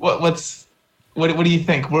forward? What do you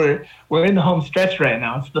think? We're in the home stretch right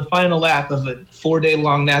now. It's the final lap of a 4-day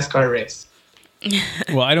long NASCAR race.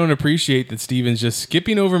 Well, I don't appreciate that Steven's just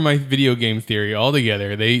skipping over my video game theory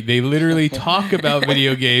altogether. They literally talk about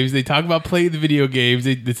video games. They talk about playing the video games.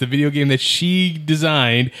 It's a video game that she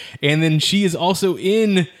designed, and then she is also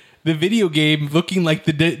in the video game looking like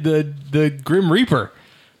the Grim Reaper.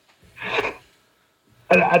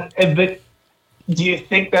 But do you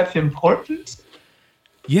think that's important?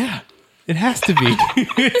 Yeah, it has to be.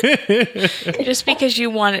 Just because you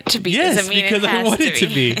want it to be Yes, doesn't mean because it has I want it to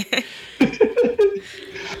be.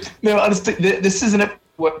 No, honestly, this isn't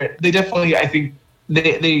where they definitely. I think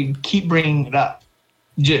they keep bringing it up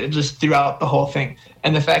just throughout the whole thing,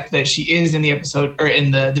 and the fact that she is in the episode or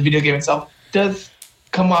in the video game itself does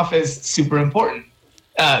come off as super important.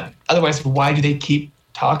 Otherwise, why do they keep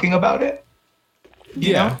talking about it?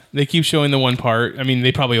 You know? They keep showing the one part. I mean,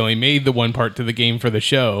 they probably only made the one part to the game for the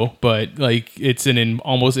show, but like it's an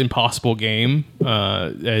almost impossible game,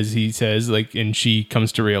 as he says. Like, and she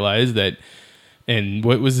comes to realize that. And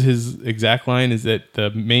what was his exact line? Is that the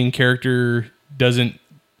main character doesn't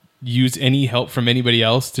use any help from anybody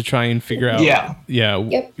else to try and figure out,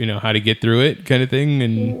 Yep. you know, how to get through it, kind of thing.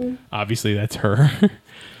 And obviously, that's her.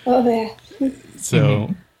 oh yeah.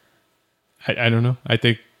 So I don't know. I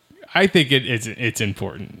think it's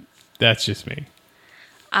important. That's just me.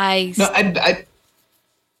 I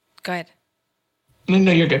Go ahead.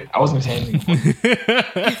 No, you're good. I wasn't going to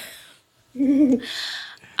say anything.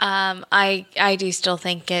 I do still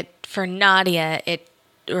think for Nadia, it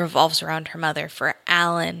revolves around her mother. For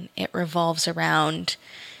Alan, it revolves around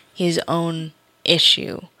his own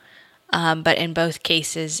issue. But in both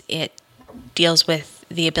cases, it deals with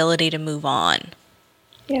the ability to move on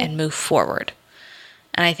and move forward.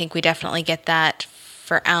 And I think we definitely get that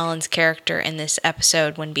for Alan's character in this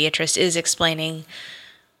episode when Beatrice is explaining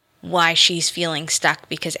why she's feeling stuck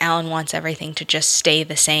because Alan wants everything to just stay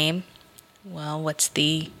the same. Well, what's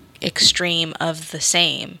the extreme of the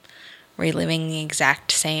same? Reliving the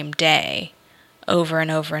exact same day over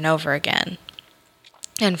and over and over again.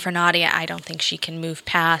 And for Nadia, I don't think she can move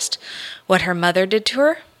past what her mother did to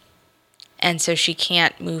her. And so she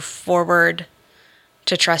can't move forward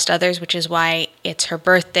to trust others, which is why it's her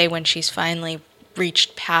birthday when she's finally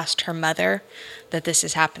reached past her mother that this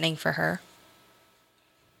is happening for her.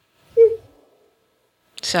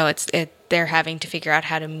 So they're having to figure out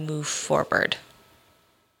how to move forward.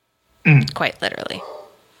 Quite literally.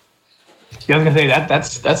 Yeah, I was gonna say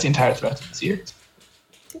that's the entire thrust of this year.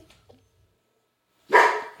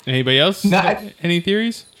 Anybody else? No, Any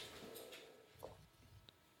theories?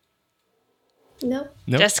 No,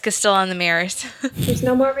 Nope. Jessica's still on the mirrors. there's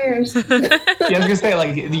no more mirrors. Yeah, I was gonna say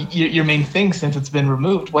like your main thing since it's been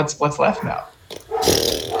removed. What's left now?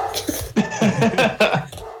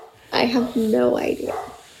 I have no idea,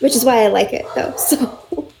 which is why I like it though.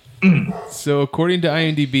 So according to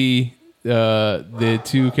IMDb, the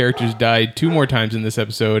two characters died 2 more times in this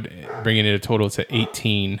episode, bringing it a total to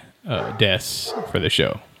 18 deaths for the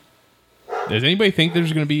show. Does anybody think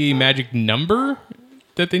there's going to be a magic number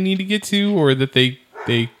that they need to get to, or that they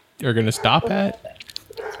are going to stop at?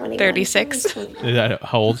 36. Is that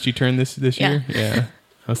how old she turned this Yeah. year? Yeah,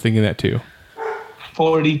 I was thinking that too.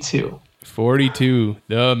 42. 42,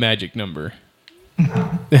 the magic number.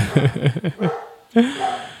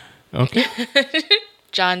 Okay.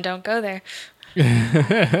 John, don't go there.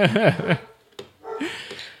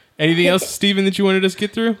 Anything else, Steven, that you wanted us to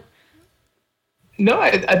get through? No,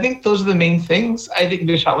 I think those are the main things. I think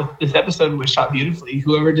this episode was shot beautifully.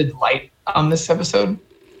 Whoever did light on this episode,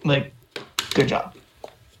 like, good job.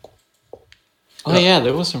 Oh yeah,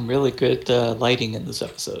 there was some really good lighting in this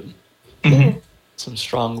episode. Some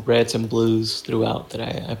strong reds and blues throughout that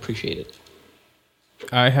I appreciated.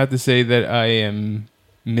 I have to say that I am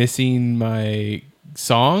missing my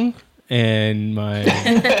song and my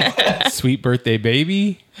sweet birthday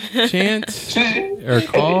baby chant or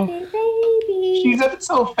call. She said it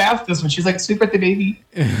so fast this one. She's like, "Sweet birthday, baby,"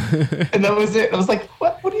 and that was it. I was like,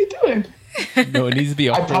 "What? What are you doing?" No, it needs to be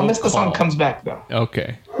a I whole promise the song call. comes back though.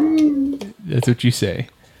 Okay. That's what you say.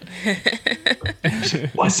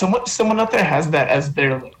 Well, someone out there has that as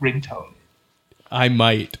their like, ringtone. I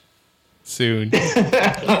might soon.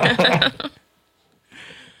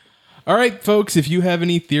 All right, folks, if you have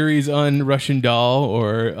any theories on Russian Doll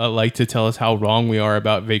or like to tell us how wrong we are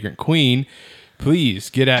about Vagrant Queen, please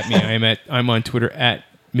get at me. I'm on Twitter at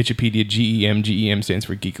Mitchipedia, GEM. GEM stands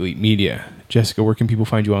for Geek Elite Media. Jessica, where can people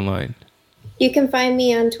find you online? You can find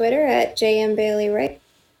me on Twitter at JMBaileyWright.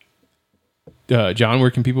 John,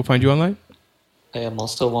 where can people find you online? I am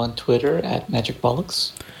also on Twitter at Magic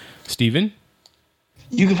Bollocks. Steven?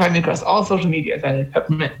 You can find me across all social media at either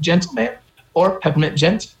Peppermint Gentleman or Peppermint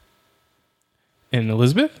Gent. And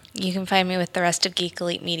Elizabeth? You can find me with the rest of Geek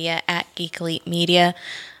Elite Media at Geek Elite Media,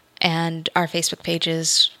 and our Facebook page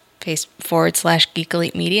is /Geek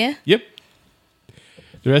Elite Media. Yep.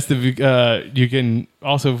 The rest of you can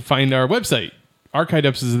also find our website, archived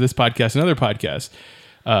episodes of this podcast and other podcasts,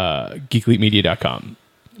 geekelitemedia.com.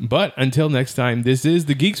 But until next time, this is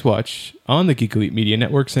the Geeks Watch on the Geek Elite Media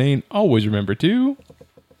Network saying, always remember to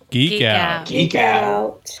geek out. Geek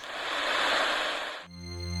out.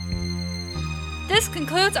 This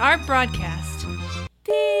concludes our broadcast.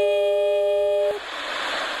 Beep.